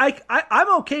 I'm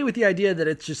okay with the idea that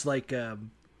it's just like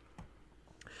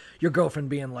your girlfriend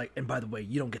being like, and by the way,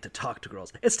 you don't get to talk to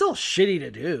girls. It's still shitty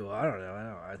to do. I don't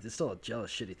know. It's still a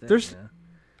jealous, shitty thing. There's- you know?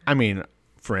 I mean,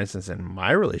 for instance, in my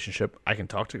relationship, I can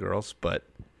talk to girls, but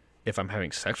if I'm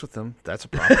having sex with them, that's a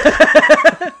problem.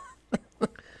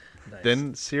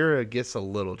 Then Sierra gets a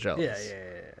little jealous.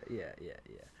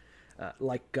 Yeah.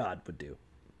 Like God would do.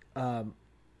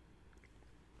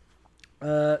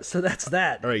 So that's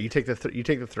that. All right, you take the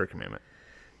third commandment.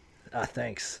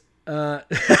 Thanks.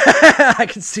 I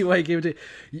can see why you gave it to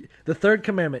you. The third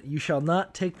commandment: you shall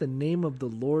not take the name of the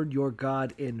Lord your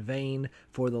God in vain,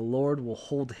 for the Lord will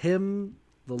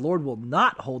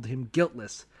not hold him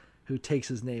guiltless who takes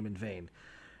his name in vain.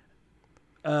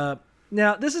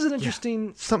 Now, this is an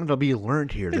interesting. Something to be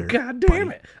learned here. There, God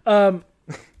damn it.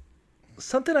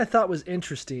 Something I thought was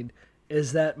interesting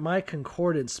is that my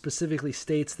concordance specifically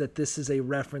states that this is a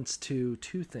reference to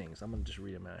two things. I'm going to just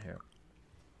read them out here.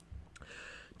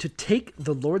 To take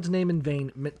the Lord's name in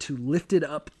vain meant to lift it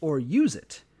up or use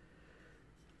it.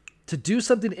 To do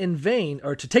something in vain,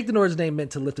 or to take the Lord's name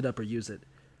meant to lift it up or use it.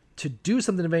 To do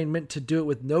something in vain meant to do it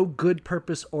with no good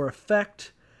purpose or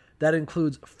effect. That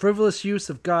includes frivolous use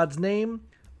of God's name,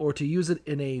 or to use it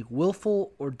in a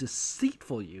willful or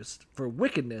deceitful use for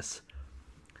wickedness,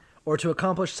 or to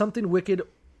accomplish something wicked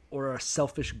or a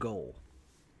selfish goal.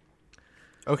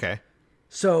 Okay.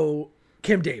 So,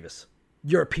 Kim Davis,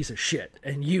 you're a piece of shit,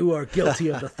 and you are guilty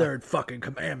of the third fucking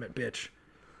commandment, bitch.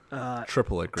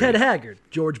 Triple agree. Ted Haggard,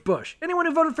 George Bush, anyone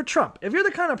who voted for Trump. If you're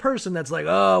the kind of person that's like,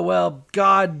 oh, well,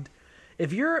 God,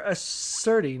 if you're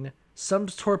asserting some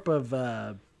sort of,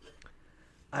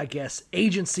 I guess,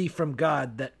 agency from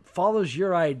God that follows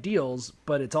your ideals,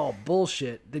 but it's all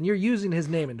bullshit, then you're using his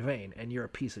name in vain, and you're a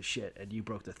piece of shit, and you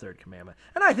broke the third commandment.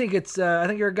 And I think I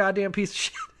think you're a goddamn piece of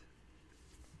shit.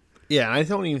 Yeah, I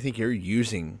don't even think you're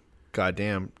using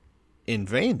goddamn in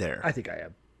vain there. I think I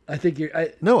am. I think you're.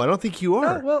 No, I don't think you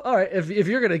are. Oh, well, all right. If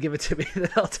you're gonna give it to me, then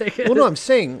I'll take it. Well, no, I'm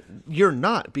saying you're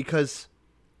not, because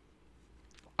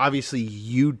obviously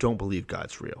you don't believe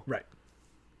God's real. Right.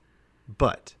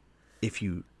 But if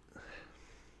you,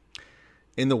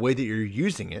 in the way that you're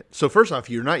using it, so first off,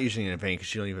 you're not using it in vain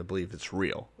because you don't even believe it's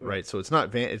real, right? So it's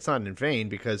not in vain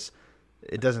because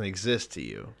it doesn't exist to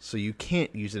you. So you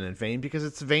can't use it in vain because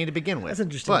it's vain to begin with. That's an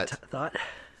interesting thought.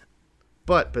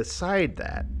 But beside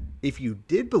that, if you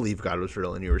did believe God was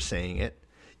real and you were saying it,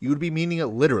 you would be meaning it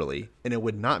literally, and it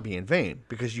would not be in vain,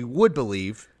 because you would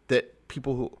believe that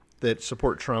people that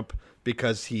support Trump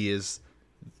because he is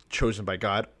chosen by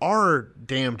God are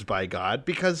damned by God,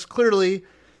 because clearly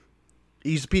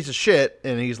he's a piece of shit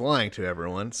and he's lying to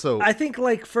everyone. So I think,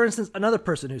 like, for instance, another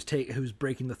person who's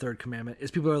breaking the third commandment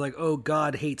is people who are like, oh,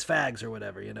 God hates fags or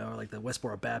whatever, you know, or like the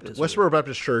Westboro Baptist. Westboro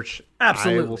Baptist Church,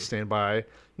 Absolutely. I will stand by.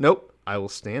 Nope. I will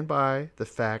stand by the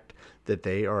fact that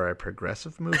they are a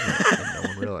progressive movement and no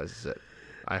one realizes it.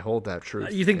 I hold that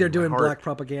truth. You think they're in my doing heart. black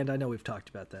propaganda? I know we've talked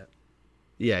about that.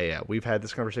 Yeah. We've had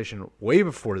this conversation way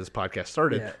before this podcast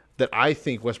started. Yeah. That I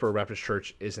think Westboro Baptist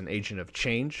Church is an agent of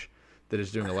change that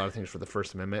is doing a lot of things for the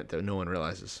First Amendment that no one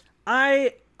realizes.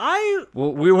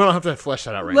 Well, we won't have to flesh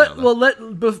that out now.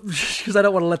 Because I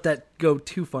don't want to let that go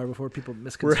too far before people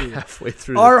misconstrue. We're halfway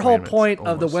through. Our the whole commandments, point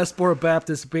of the almost. Westboro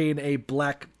Baptist being a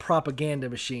black propaganda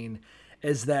machine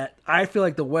is that I feel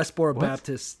like the Westboro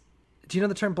Baptist. Do you know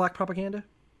the term black propaganda?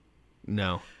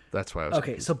 No, that's why I was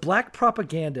Okay, so black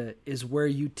propaganda is where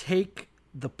you take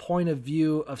the point of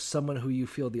view of someone who you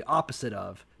feel the opposite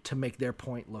of to make their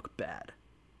point look bad.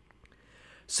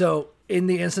 So in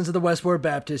the instance of the Westboro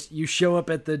Baptist, you show up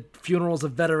at the funerals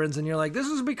of veterans and you're like, this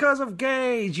is because of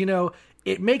gays.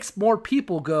 It makes more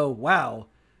people go, wow,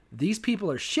 these people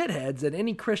are shitheads, and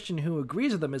any Christian who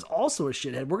agrees with them is also a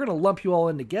shithead. We're going to lump you all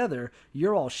in together.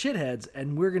 You're all shitheads,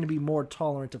 and we're going to be more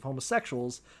tolerant of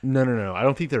homosexuals. No. I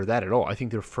don't think they're that at all. I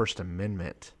think they're First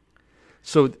Amendment.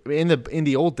 So in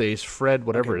the old days, Fred,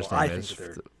 whatever his name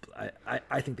is.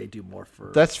 I think they do more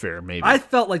for... That's fair, maybe. I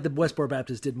felt like the Westboro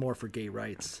Baptists did more for gay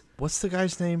rights. What's the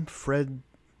guy's name? Fred...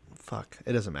 Fuck.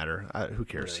 It doesn't matter. Who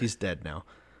cares? Really? He's dead now.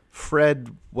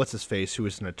 Fred, what's his face, who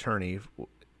was an attorney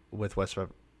with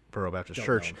Westboro Baptist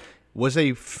Church, was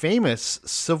a famous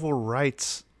civil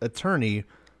rights attorney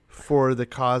for the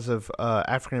cause of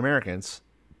African Americans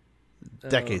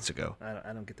decades ago.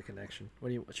 I don't get the connection.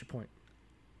 What's your point?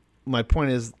 My point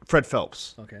is Fred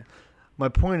Phelps. Okay. My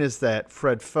point is that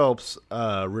Fred Phelps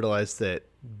realized that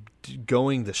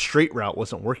going the straight route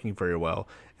wasn't working very well,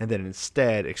 and then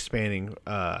instead expanding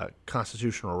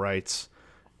constitutional rights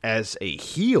as a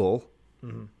heel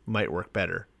might work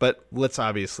better. But let's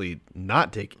obviously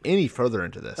not dig any further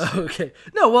into this. Okay.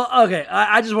 No, well, okay.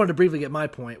 I just wanted to briefly get my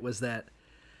point was that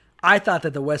I thought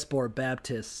that the Westboro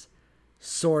Baptists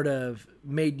sort of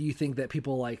made you think that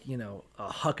people like,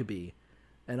 Huckabee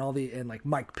and like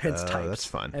Mike Pence types. That's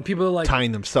fun. And people are like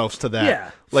tying themselves to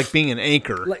that, like being an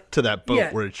anchor to that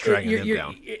boat where it's dragging them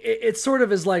down. It sort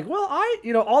of is like, well,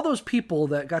 all those people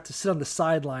that got to sit on the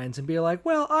sidelines and be like,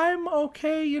 well, I'm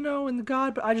okay, in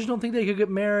God, but I just don't think they could get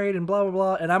married and blah, blah,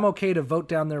 blah. And I'm okay to vote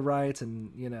down their rights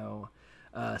and,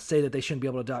 say that they shouldn't be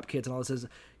able to adopt kids and all this.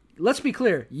 Let's be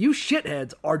clear. You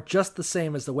shitheads are just the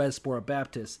same as the Westboro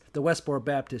Baptists. The Westboro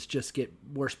Baptists just get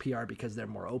worse PR because they're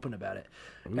more open about it.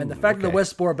 And the fact that the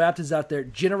Westboro Baptists out there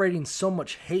generating so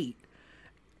much hate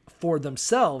for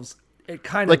themselves, it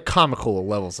kind of... Like comical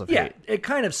levels of hate. Yeah, it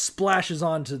kind of splashes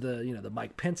onto the, the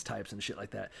Mike Pence types and shit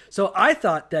like that. So I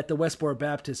thought that the Westboro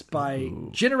Baptists, by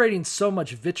generating so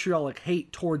much vitriolic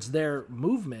hate towards their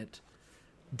movement,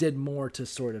 did more to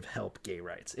sort of help gay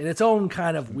rights in its own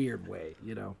kind of weird way,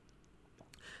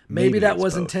 Maybe that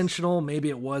was both. Intentional. Maybe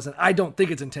it wasn't. I don't think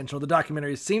it's intentional. The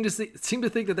documentaries seem to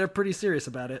think that they're pretty serious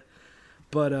about it,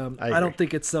 but I don't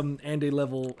think it's some Andy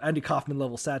Kaufman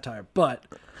level satire. But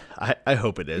I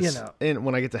hope it is. And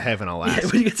when I get to heaven, I'll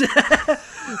ask.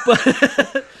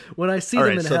 But when I see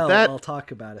them in hell, I'll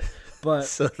talk about it. But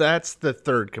so that's the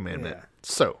third commandment. Yeah.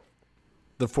 So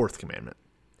the fourth commandment: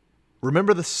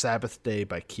 remember the Sabbath day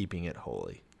by keeping it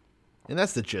holy. And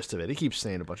that's the gist of it. He keeps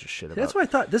saying a bunch of shit about it. That's what I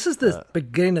thought. This is the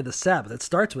beginning of the Sabbath. It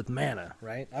starts with manna,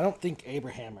 right? I don't think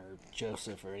Abraham or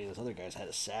Joseph or any of those other guys had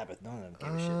a Sabbath. None of them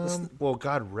gave a shit. Well,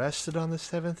 God rested on the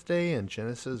seventh day in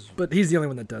Genesis. But he's the only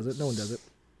one that does it. No one does it.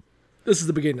 This is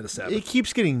the beginning of the Sabbath. It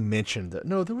keeps getting mentioned.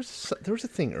 No, there was a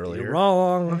thing earlier. You're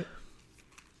wrong.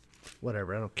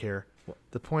 Whatever. I don't care.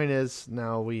 The point is,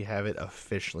 now we have it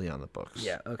officially on the books.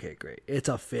 Yeah, okay, great. It's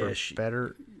a fish. For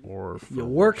better or for you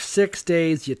work 6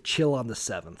 days, you chill on the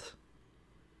 7th.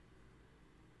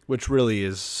 Which really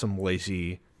is some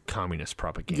lazy communist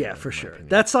propaganda. Yeah, for sure.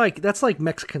 That's like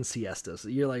Mexican siestas.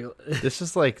 You're like this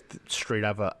is like straight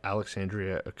out of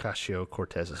Alexandria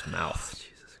Ocasio-Cortez's mouth. Oh,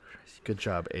 Jesus Christ. Good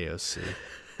job, AOC.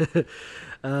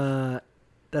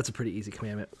 That's a pretty easy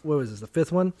commandment. What was this, the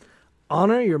fifth one?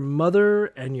 Honor your mother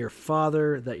and your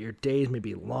father, that your days may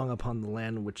be long upon the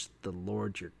land which the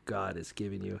Lord your God is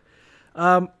giving you.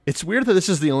 It's weird that this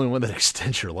is the only one that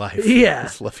extends your life. Yeah.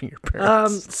 It's loving your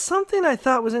parents. Something I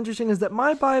thought was interesting is that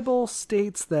my Bible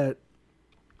states that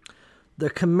the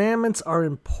commandments are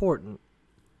important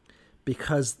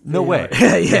because... No way.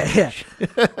 Yeah.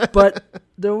 But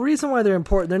the reason why they're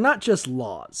important, they're not just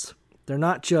laws. They're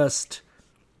not just...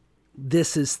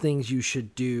 this is things you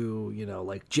should do,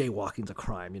 like jaywalking's a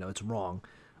crime, it's wrong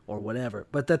or whatever,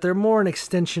 but that they're more an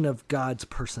extension of God's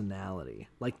personality.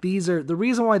 Like the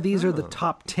reason why these are the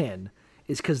top 10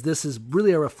 is because this is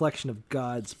really a reflection of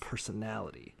God's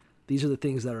personality. These are the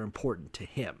things that are important to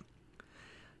him.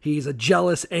 He's a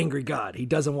jealous, angry God. He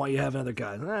doesn't want you to have another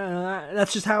God.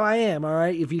 That's just how I am, all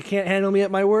right? If you can't handle me at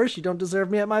my worst, you don't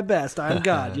deserve me at my best. I'm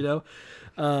God,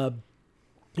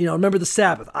 Remember the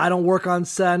Sabbath. I don't work on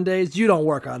Sundays. You don't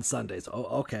work on Sundays.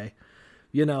 Oh, okay.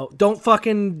 Don't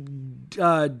fucking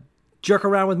jerk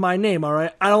around with my name, all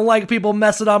right? I don't like people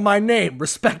messing on my name.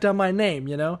 Respect on my name,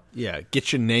 Yeah,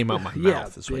 get your name out my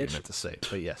mouth is what you meant to say.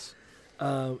 But yes.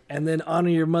 And then honor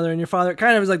your mother and your father. It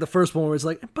kind of is like the first one where it's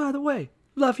like, and by the way,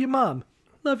 love your mom.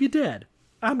 Love your dad.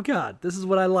 I'm God. This is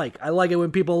what I like. I like it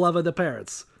when people love other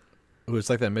parents. It was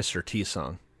like that Mr. T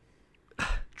song.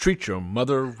 Treat your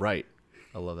mother right.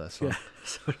 I love that song. Yeah,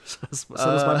 so does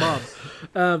my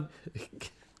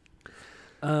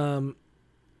mom.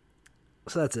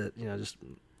 So that's it.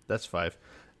 That's 5.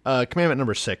 Commandment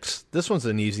number 6. This one's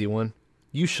an easy one.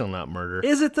 You shall not murder.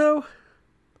 Is it though?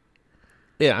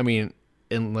 Yeah, I mean,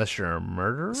 unless you're a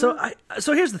murderer.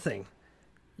 So here's the thing.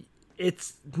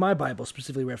 It's my Bible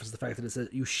specifically references the fact that it says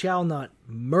you shall not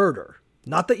murder.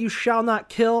 Not that you shall not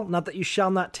kill, not that you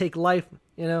shall not take life,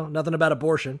 nothing about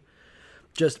abortion.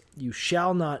 Just you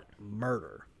shall not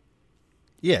murder.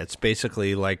 Yeah, it's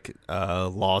basically like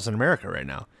laws in America right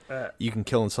now. You can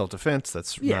kill in self-defense.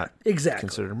 That's not exactly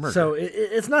considered a murder. So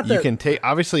it's not that you can take.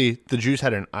 Obviously, the Jews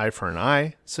had an eye for an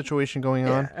eye situation going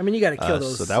on. I mean, you got to kill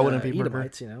those. So that wouldn't be murder.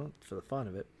 Edomites, for the fun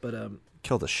of it. But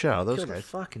kill the shit out of those kill guys. The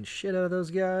fucking shit out of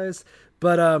those guys.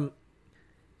 But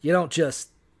you don't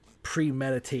just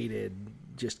premeditated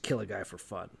just kill a guy for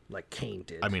fun like Cain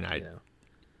did. I mean,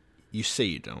 you say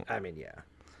you don't. I mean, yeah.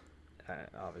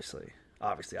 Obviously,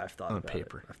 I've thought about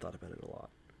paper. it. I've thought about it a lot.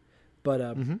 But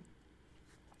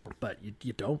but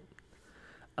you don't.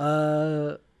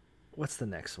 What's the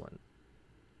next one?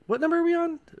 What number are we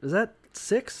on? Is that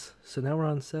 6? So now we're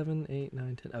on 7, 8,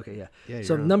 9, 10. Okay, yeah. Yeah.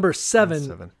 So number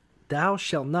 7, thou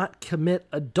shalt not commit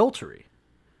adultery.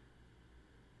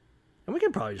 And we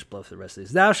can probably just blow through the rest of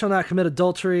these. Thou shalt not commit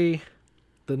adultery.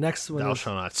 The next one Thou is,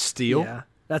 shalt not steal. Yeah,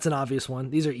 that's an obvious one.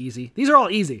 These are easy. These are all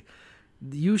easy.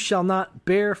 You shall not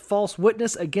bear false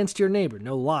witness against your neighbor.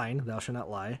 No lying. Thou shalt not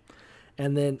lie.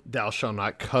 And then thou shalt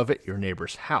not covet your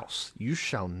neighbor's house. You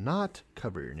shall not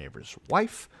covet your neighbor's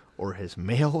wife, or his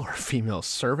male or female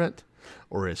servant,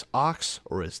 or his ox,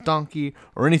 or his donkey,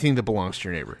 or anything that belongs to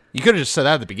your neighbor. You could have just said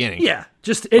that at the beginning. Yeah,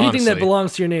 just anything honestly. That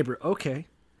belongs to your neighbor. Okay.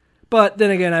 But then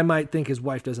again, I might think his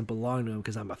wife doesn't belong to him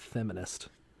because I'm a feminist.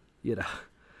 Like,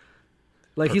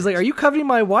 Perfect. He's like, are you coveting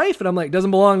my wife? And I'm like,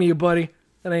 doesn't belong to you, buddy.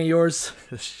 That ain't yours.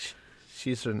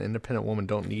 She's an independent woman.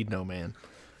 Don't need no man.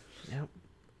 Yep.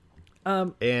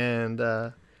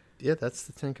 Yeah, that's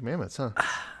the 10 Commandments, huh?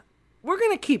 We're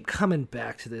gonna keep coming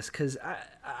back to this because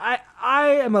I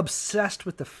am obsessed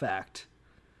with the fact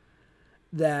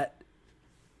that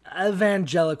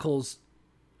evangelicals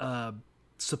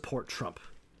support Trump.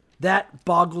 That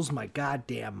boggles my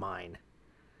goddamn mind.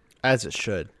 As it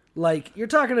should. Like, you're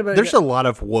talking about... There's a lot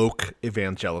of woke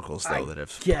evangelicals, though, that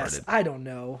have Yes, started. I don't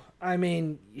know. I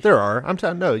mean... There are. I'm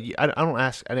telling... No, I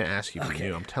didn't ask you from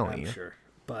you. I'm telling you. Sure.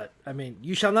 But, I mean,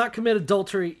 you shall not commit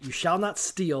adultery, you shall not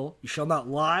steal, you shall not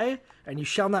lie, and you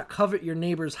shall not covet your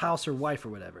neighbor's house or wife or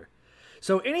whatever.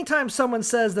 So anytime someone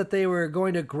says that they were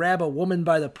going to grab a woman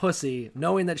by the pussy,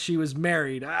 knowing that she was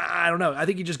married, I don't know. I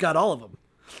think you just got all of them.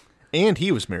 And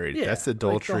he was married. Yeah, that's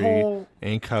adultery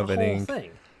and coveting. The whole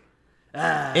thing.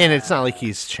 And it's not like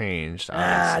he's changed,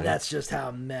 obviously. That's just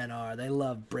how men are. They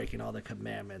love breaking all the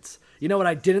commandments. You know what?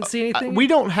 I didn't see anything. We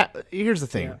don't have... Here's the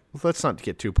thing. Yeah. Let's not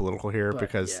get too political here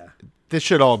because this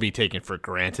should all be taken for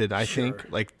granted, I think.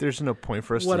 Like, there's no point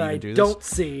for us to even do this. What I don't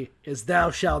see is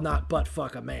thou shalt not butt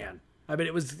fuck a man. I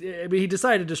mean, he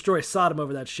decided to destroy Sodom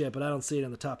over that shit, but I don't see it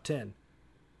in the top 10.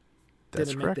 That's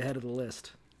Didn't correct. make the head of the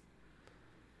list.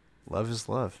 Love is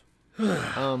love.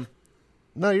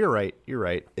 No, you're right. You're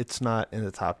right. It's not in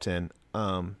the top 10.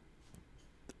 I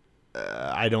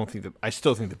don't think I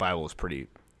still think the Bible is pretty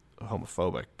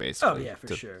homophobic, basically. Oh yeah,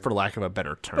 for sure. For lack of a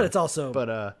better term. But it's also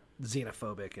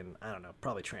xenophobic and I don't know,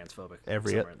 probably transphobic.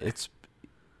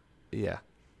 Yeah.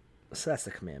 So that's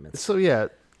the commandments. So yeah,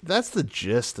 that's the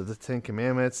gist of the 10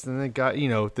 Commandments. And then God,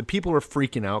 the people are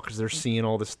freaking out because they're seeing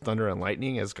all this thunder and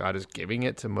lightning as God is giving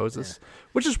it to Moses,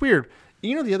 which is weird.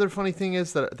 The other funny thing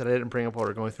is that I didn't bring up while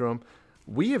we were going through them.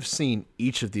 We have seen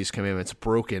each of these commandments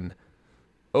broken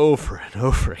over and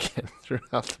over again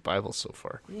throughout the Bible so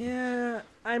far. Yeah,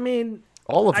 I mean,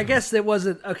 all of them. I guess it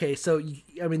wasn't okay. So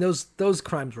I mean, those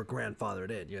crimes were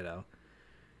grandfathered in.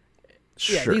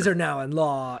 Sure. Yeah, these are now in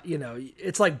law.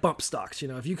 It's like bump stocks.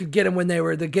 If you could get them when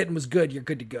the getting was good, you're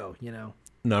good to go.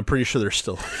 No, I'm pretty sure they're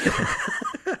still.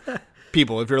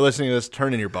 People, if you're listening to this,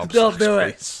 turn in your bump Don't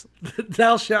stocks, do please. it.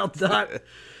 Thou shalt not.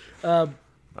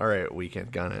 All right,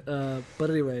 weekend, got it. But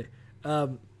anyway,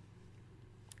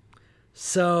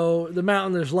 so the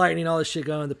mountain, there's lightning, all this shit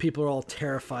going. The people are all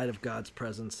terrified of God's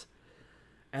presence.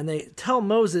 And they tell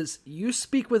Moses, "You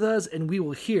speak with us and we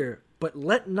will hear, but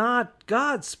let not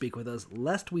God speak with us,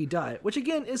 lest we die." Which,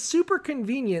 again, is super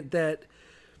convenient that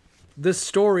this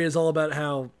story is all about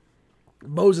how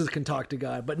Moses can talk to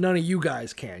God, but none of you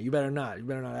guys can. You better not. You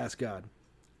better not ask God.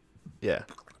 Yeah.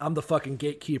 I'm the fucking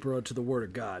gatekeeper to the word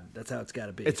of God. That's how it's got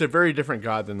to be. It's a very different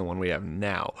God than the one we have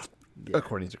now,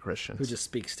 according to Christians. Who just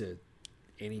speaks to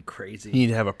any crazy... You need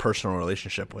to have a personal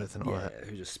relationship with and all Yeah, that.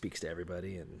 who just speaks to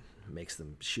everybody and makes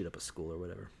them shoot up a school or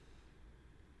whatever.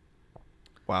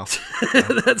 Wow.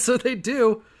 That's what they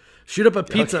do. Shoot up a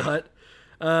Pizza Hut.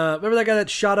 Remember that guy that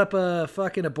shot up a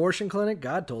fucking abortion clinic?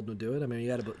 God told him to do it. I mean, you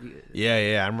got to... Yeah.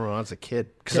 I remember when I was a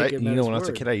kid. Because when I was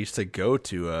a kid, I used to go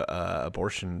to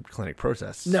abortion clinic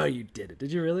protests. No, you didn't.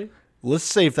 Did you really? Let's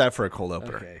save that for a cold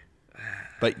opener. Okay.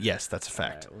 But yes, that's a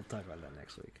fact. All right, we'll talk about that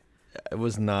next week. It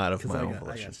was not of my own I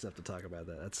volition. got stuff to talk about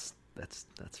that. That's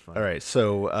fun. All right,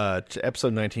 so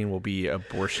episode 19 will be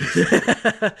abortion.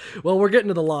 Well, we're getting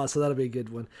to the law, so that'll be a good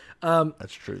one.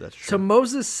 That's true. So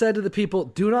Moses said to the people,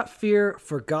 "Do not fear,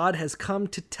 for God has come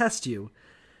to test you,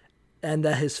 and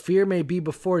that his fear may be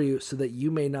before you, so that you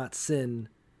may not sin."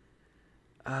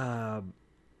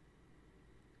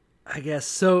 I guess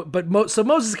so. But so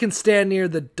Moses can stand near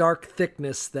the dark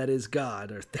thickness that is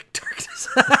God, or thick darkness,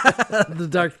 the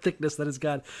dark thickness that is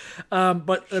God.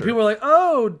 But the people are like,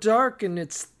 "Oh, dark and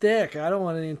it's thick. I don't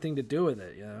want anything to do with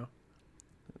it." You know.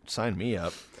 Sign me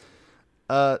up.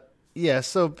 Yeah.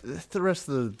 So the rest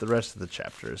of the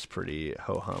chapter is pretty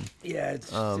ho hum. Yeah,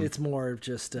 it's more of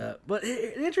just. But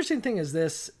the interesting thing is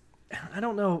this: I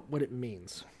don't know what it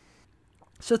means.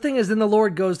 So the thing is, then the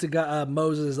Lord goes to God,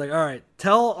 Moses, is like, "All right,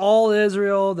 tell all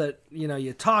Israel that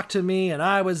you talked to me and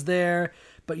I was there,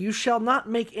 but you shall not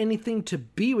make anything to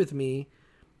be with me,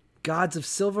 gods of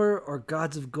silver or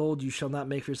gods of gold. You shall not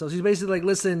make for yourselves." He's basically like,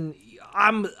 "Listen,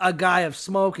 I'm a guy of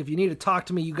smoke. If you need to talk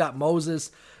to me, you got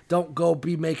Moses. Don't go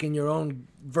be making your own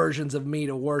versions of me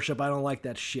to worship. I don't like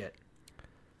that shit."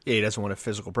 Yeah, he doesn't want a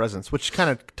physical presence, which kind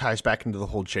of ties back into the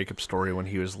whole Jacob story when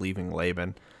he was leaving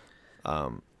Laban.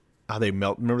 How they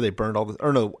remember they burned all the,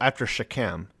 or no, after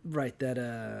Shechem. Right,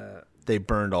 that they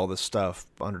burned all the stuff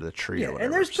under the tree or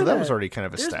whatever. And so that was already kind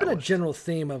of established. There's been a general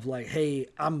theme of like, hey,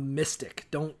 I'm mystic.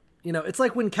 Don't, it's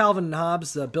like when Calvin and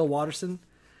Hobbes, Bill Watterson,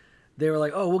 they were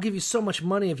like, "Oh, we'll give you so much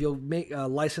money if you'll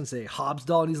license a Hobbes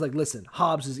doll." And he's like, "Listen,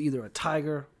 Hobbes is either a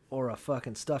tiger or a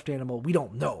fucking stuffed animal. We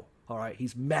don't know. All right,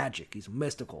 he's magic. He's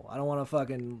mystical. I don't want to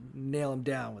fucking nail him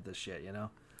down with this shit,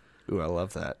 Ooh, I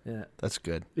love that. Yeah. That's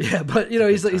good. Yeah, but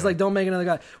he's like, "Don't make another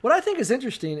god." What I think is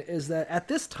interesting is that at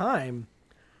this time,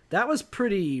 that was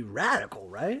pretty radical,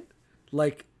 right?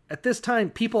 Like at this time,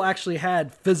 people actually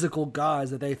had physical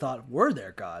gods that they thought were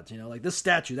their gods. Like this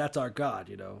statue, that's our god.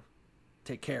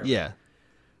 Take care of it. Yeah.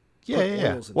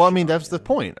 Yeah. Well, I mean, that's the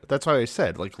point. That's why I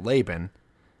said, like Laban,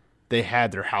 they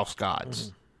had their house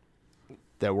gods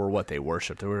that were what they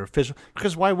worshipped. They were physical.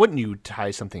 Because why wouldn't you tie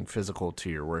something physical to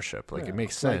your worship? Like it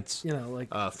makes sense.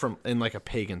 From in like a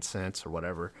pagan sense or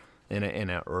whatever, in an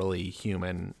early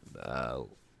human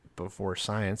before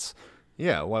science.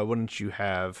 Yeah. Why wouldn't you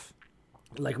have?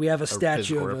 Like we have a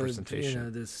statue of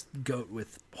representation. this goat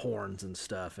with horns and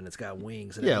stuff, and it's got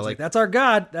wings. And yeah, like that's our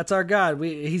god. That's our god.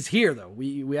 He's here though.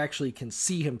 We actually can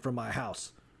see him from my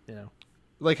house.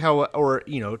 Like how, or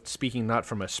speaking not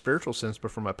from a spiritual sense, but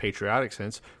from a patriotic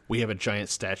sense, we have a giant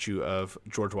statue of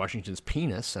George Washington's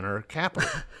penis in our Capitol.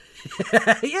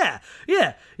 yeah.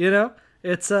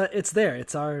 It's there.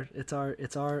 It's our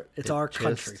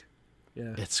country.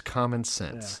 It's common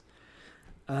sense.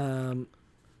 Yeah.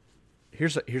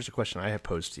 Here's a question I have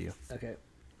posed to you. Okay.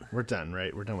 We're done,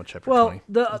 right? We're done with chapter 20.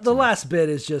 Well, the last bit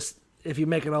is just if you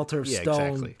make an altar of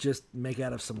stone, exactly. Just make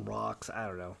out of some rocks. I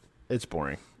don't know. It's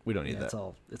boring. We don't need that.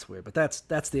 It's weird, but that's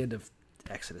the end of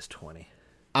Exodus 20.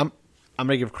 I'm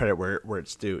gonna give credit where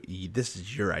it's due. This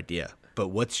is your idea, but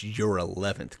what's your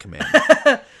 11th commandment?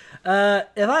 If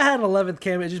I had an 11th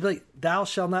commandment, it'd just be like, "Thou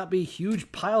shalt not be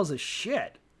huge piles of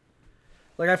shit."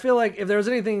 Like I feel like if there was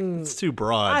anything, it's too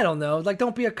broad. I don't know. Like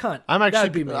don't be a cunt.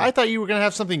 That'd be me. I thought you were gonna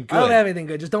have something good. I don't have anything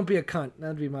good. Just don't be a cunt.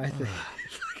 That'd be my thing.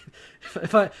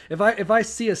 If I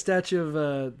see a statue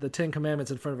of the 10 Commandments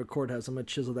in front of a courthouse, I'm gonna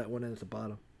chisel that one in at the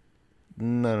bottom.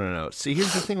 No. See,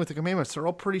 here's the thing with the commandments; they're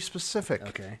all pretty specific.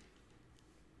 Okay.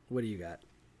 What do you got?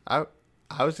 I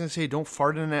was gonna say, don't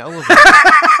fart in an elevator.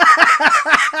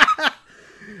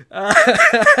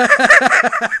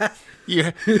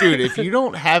 Yeah, dude. If you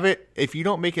don't have it, if you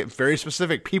don't make it very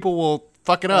specific, people will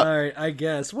fuck it up. All right, I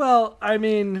guess. Well, I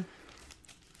mean,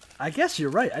 I guess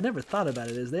you're right. I never thought about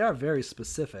it. They are very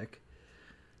specific.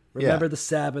 Remember the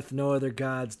Sabbath, no other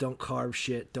gods, don't carve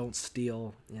shit, don't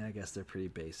steal. Yeah, I guess they're pretty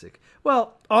basic.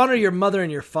 Well, honor your mother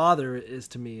and your father is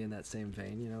to me in that same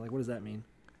vein. You know, like what does that mean?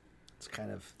 It's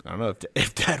kind of... I don't know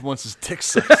if Dad wants his dick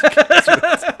sucked.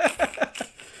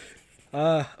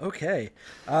 Okay.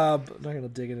 I'm not going to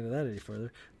dig into that any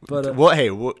further. But well, hey,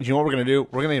 you know what we're going to do?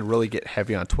 We're going to really get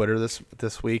heavy on Twitter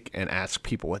this week and ask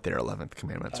people what their 11th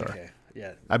commandments are. Okay,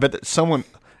 yeah. I bet that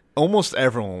almost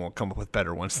everyone will come up with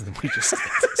better ones than we just did.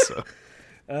 So.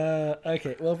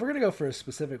 Okay, well, if we're going to go for a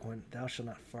specific one, thou shalt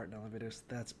not fart in elevators,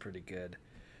 that's pretty good.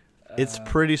 It's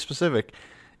pretty specific.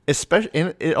 Especially,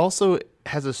 and it also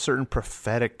has a certain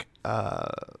prophetic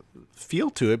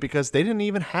feel to it because they didn't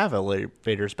even have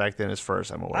elevators back then, as far as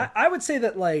I'm aware. I would say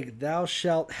that, like, thou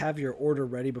shalt have your order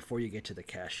ready before you get to the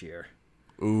cashier.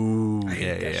 Ooh, I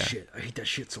hate that shit. I hate that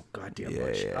shit so goddamn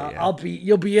much. Yeah.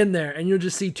 You'll be in there and you'll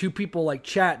just see two people like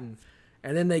chatting,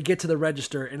 and then they get to the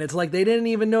register and it's like they didn't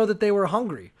even know that they were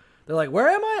hungry. They're like, "Where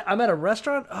am I? I'm at a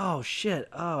restaurant. Oh shit.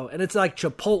 Oh," and it's like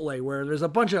Chipotle, where there's a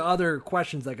bunch of other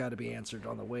questions that got to be answered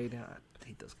on the way down. I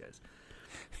hate those guys.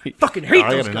 I fucking hate those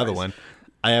guys. I got another one.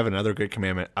 I have another good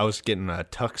commandment. I was getting a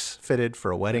tux fitted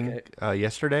for a wedding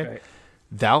yesterday. Right.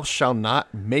 Thou shalt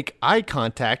not make eye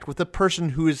contact with the person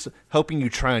who is helping you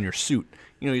try on your suit.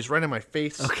 You know, he's right in my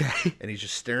face. Okay. And he's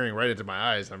just staring right into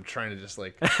my eyes. I'm trying to just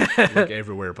like look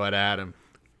everywhere but at him.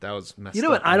 That was messed up. You know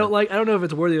what? I don't like. I don't know if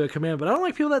it's worthy of a command, but I don't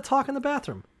like people that talk in the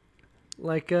bathroom,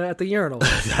 like at the urinal.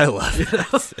 I love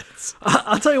it.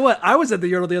 I'll tell you what. I was at the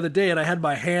urinal the other day, and I had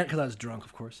my hand because I was drunk,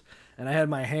 of course, and I had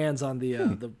my hands on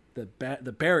the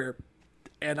barrier,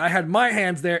 and I had my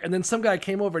hands there, and then some guy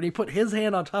came over and he put his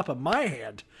hand on top of my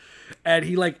hand. And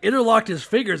he like interlocked his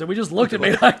fingers, and we just looked and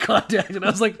made eye contact. And I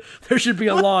was like, "There should be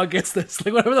a law against this.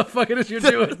 Like, whatever the fuck it is you're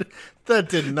doing." That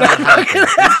did not happen.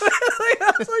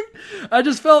 I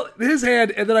just felt his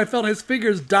hand, and then I felt his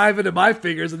fingers dive into my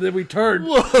fingers, and then we turned,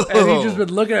 and he just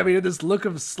been looking at me with this look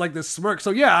of like this smirk.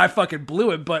 So yeah, I fucking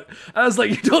blew him, but I was like,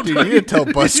 "You don't, dude, you didn't tell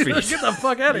BuzzFeed. Get the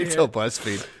fuck out of here." You tell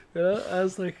BuzzFeed. You know, I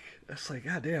was like,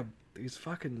 God damn, these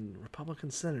fucking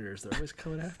Republican senators, they're always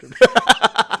coming after me. Get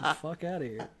the fuck out of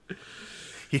here.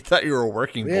 He thought you were a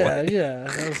working boy. Yeah.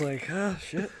 I was like, oh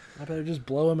shit, I better just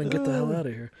blow him and get the hell out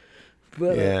of here.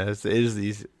 But, yeah, it is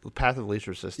the path of least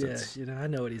resistance. Yeah, I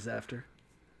know what he's after.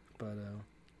 But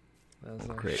that was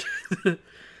like, great.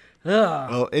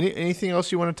 Well, anything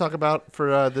else you want to talk about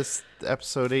for this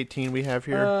episode 18 we have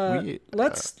here?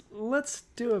 Let's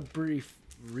do a brief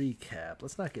recap.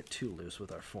 Let's not get too loose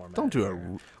with our format. Don't do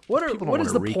here. What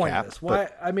is the recap, point of this? Why?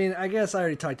 I mean, I guess I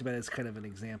already talked about it as kind of an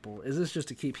example. Is this just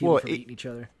to keep people from eating each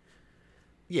other?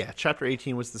 Yeah, chapter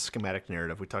 18 was the schematic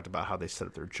narrative. We talked about how they set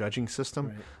up their judging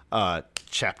system. Right.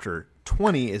 Chapter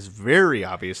 20 is very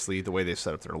obviously the way they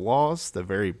set up their laws, the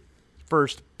very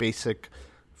first basic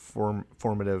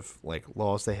formative like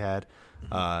laws they had.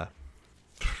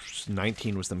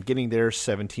 19 was them getting there.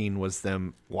 17 was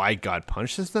them why God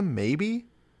punishes them, maybe.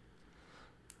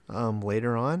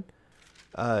 Later on.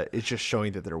 It's just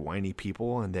showing that they're whiny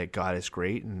people and that God is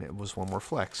great, and it was one more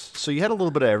flex. So you had a little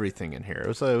bit of everything in here. It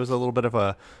was a little bit of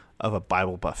a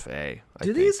Bible buffet.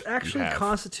 Do these actually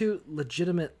constitute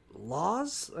legitimate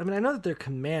laws? I mean, I know that they're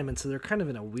commandments, so they're kind of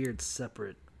in a weird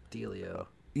separate dealio.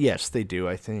 Yes, they do.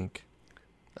 I think.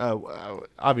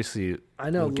 Obviously, I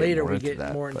know we'll later we get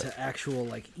that, more into actual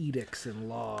like edicts and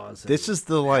laws. This and is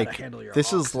the like. How to handle your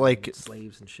this is like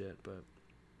slaves and shit, but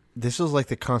this is like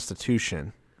the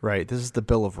Constitution. Right, this is the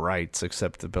Bill of Rights,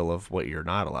 except the Bill of what you're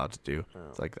not allowed to do.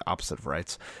 It's like the opposite of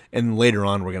rights. And later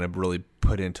on, we're going to really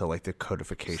put into like the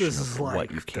codification of like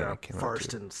what you can and cannot First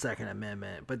do. and Second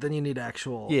Amendment, but then you need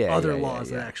actual other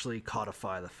laws that actually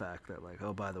codify the fact that, like,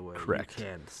 oh, by the way, correct, you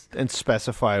can and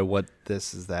specify what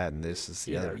this is that and this is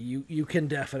the other. You can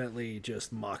definitely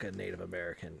just mock a Native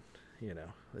American. You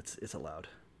know, it's allowed.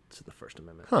 It's in the First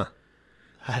Amendment. Huh?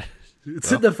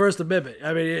 It's in the First Amendment.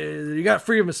 I mean, you got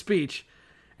freedom of speech.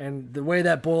 And the way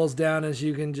that boils down is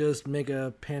you can just make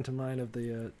a pantomime of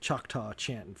the Choctaw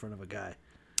chant in front of a guy.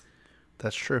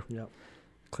 That's true. Yep.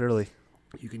 Clearly.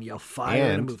 You can yell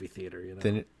fire in a movie theater, you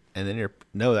know.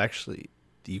 No, actually,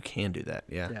 you can do that,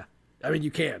 yeah. Yeah. I mean,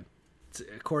 you can. It's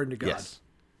according to God. Yes.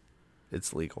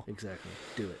 It's legal. Exactly.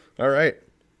 Do it. All right.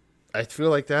 I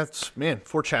feel like that's,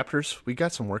 4 chapters. We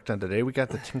got some work done today. We got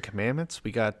the 10 Commandments.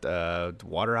 We got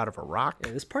water out of a rock.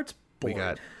 Yeah, this part's boring. We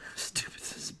got stupid.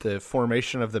 the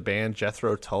formation of the band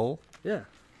Jethro Tull. Yeah.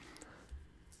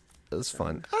 It was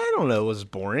fun. I don't know. It was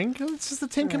boring. It's just the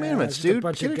 10 Commandments, dude. A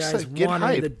bunch of guys get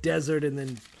wandering hype. the desert and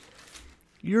then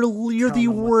You're the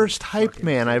worst hype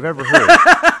man I've ever heard.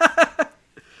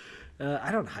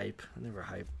 I don't hype. I never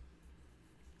hype.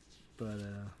 But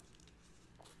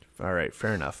All right,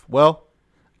 fair enough. Well,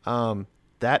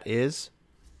 that is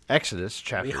Exodus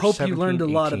chapter We hope 17, you learned a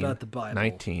lot 18, about the Bible.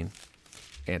 19,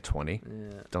 and 20.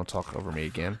 Don't talk over me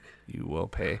again. You will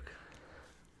pay.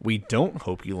 We don't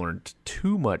hope you learned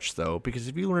too much, though, because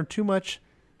if you learn too much,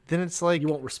 then it's like, You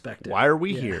won't respect it. why are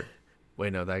we Yeah. here?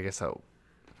 Wait, no, I guess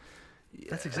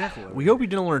That's exactly what we hope you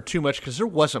didn't learn too much because there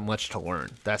wasn't much to learn.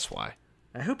 That's why.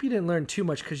 I hope you didn't learn too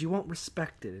much because you won't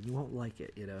respect it and you won't like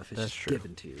it, if it's That's just true.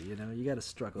 given to you, you got to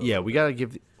struggle. Yeah, we got to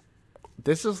give.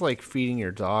 This is like feeding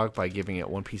your dog by giving it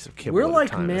one piece of kibble. We're at a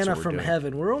like time. That's manna what we're from doing.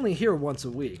 heaven. We're only here once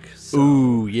a week. So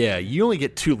Ooh, yeah. You only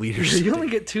get 2 liters. you only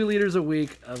get 2 liters a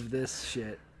week of this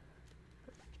shit.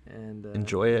 And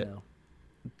Enjoy it.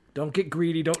 Don't get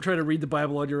greedy. Don't try to read the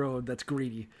Bible on your own. That's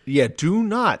greedy. Yeah, do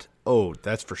not. Oh,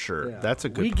 that's for sure. Yeah. That's a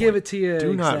good We point. give it to you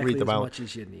Do not exactly read the Bible. as much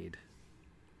as you need.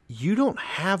 You don't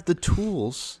have the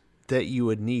tools that you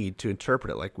would need to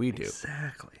interpret it like we do.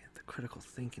 Exactly. The critical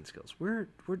thinking skills. We're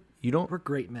You we're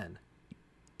great men.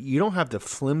 You don't have the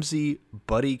flimsy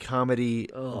buddy comedy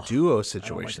duo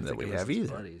situation that we have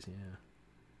either. Buddies, yeah.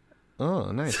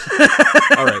 Oh, nice.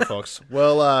 All right, folks.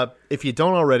 Well, if you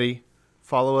don't already,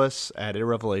 follow us at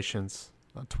Irrevelations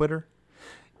on Twitter.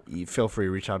 You feel free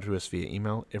to reach out to us via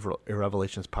email,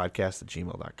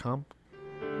 irrevelationspodcast@gmail.com.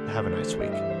 Have a nice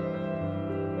week.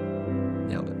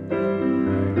 Nailed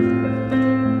it.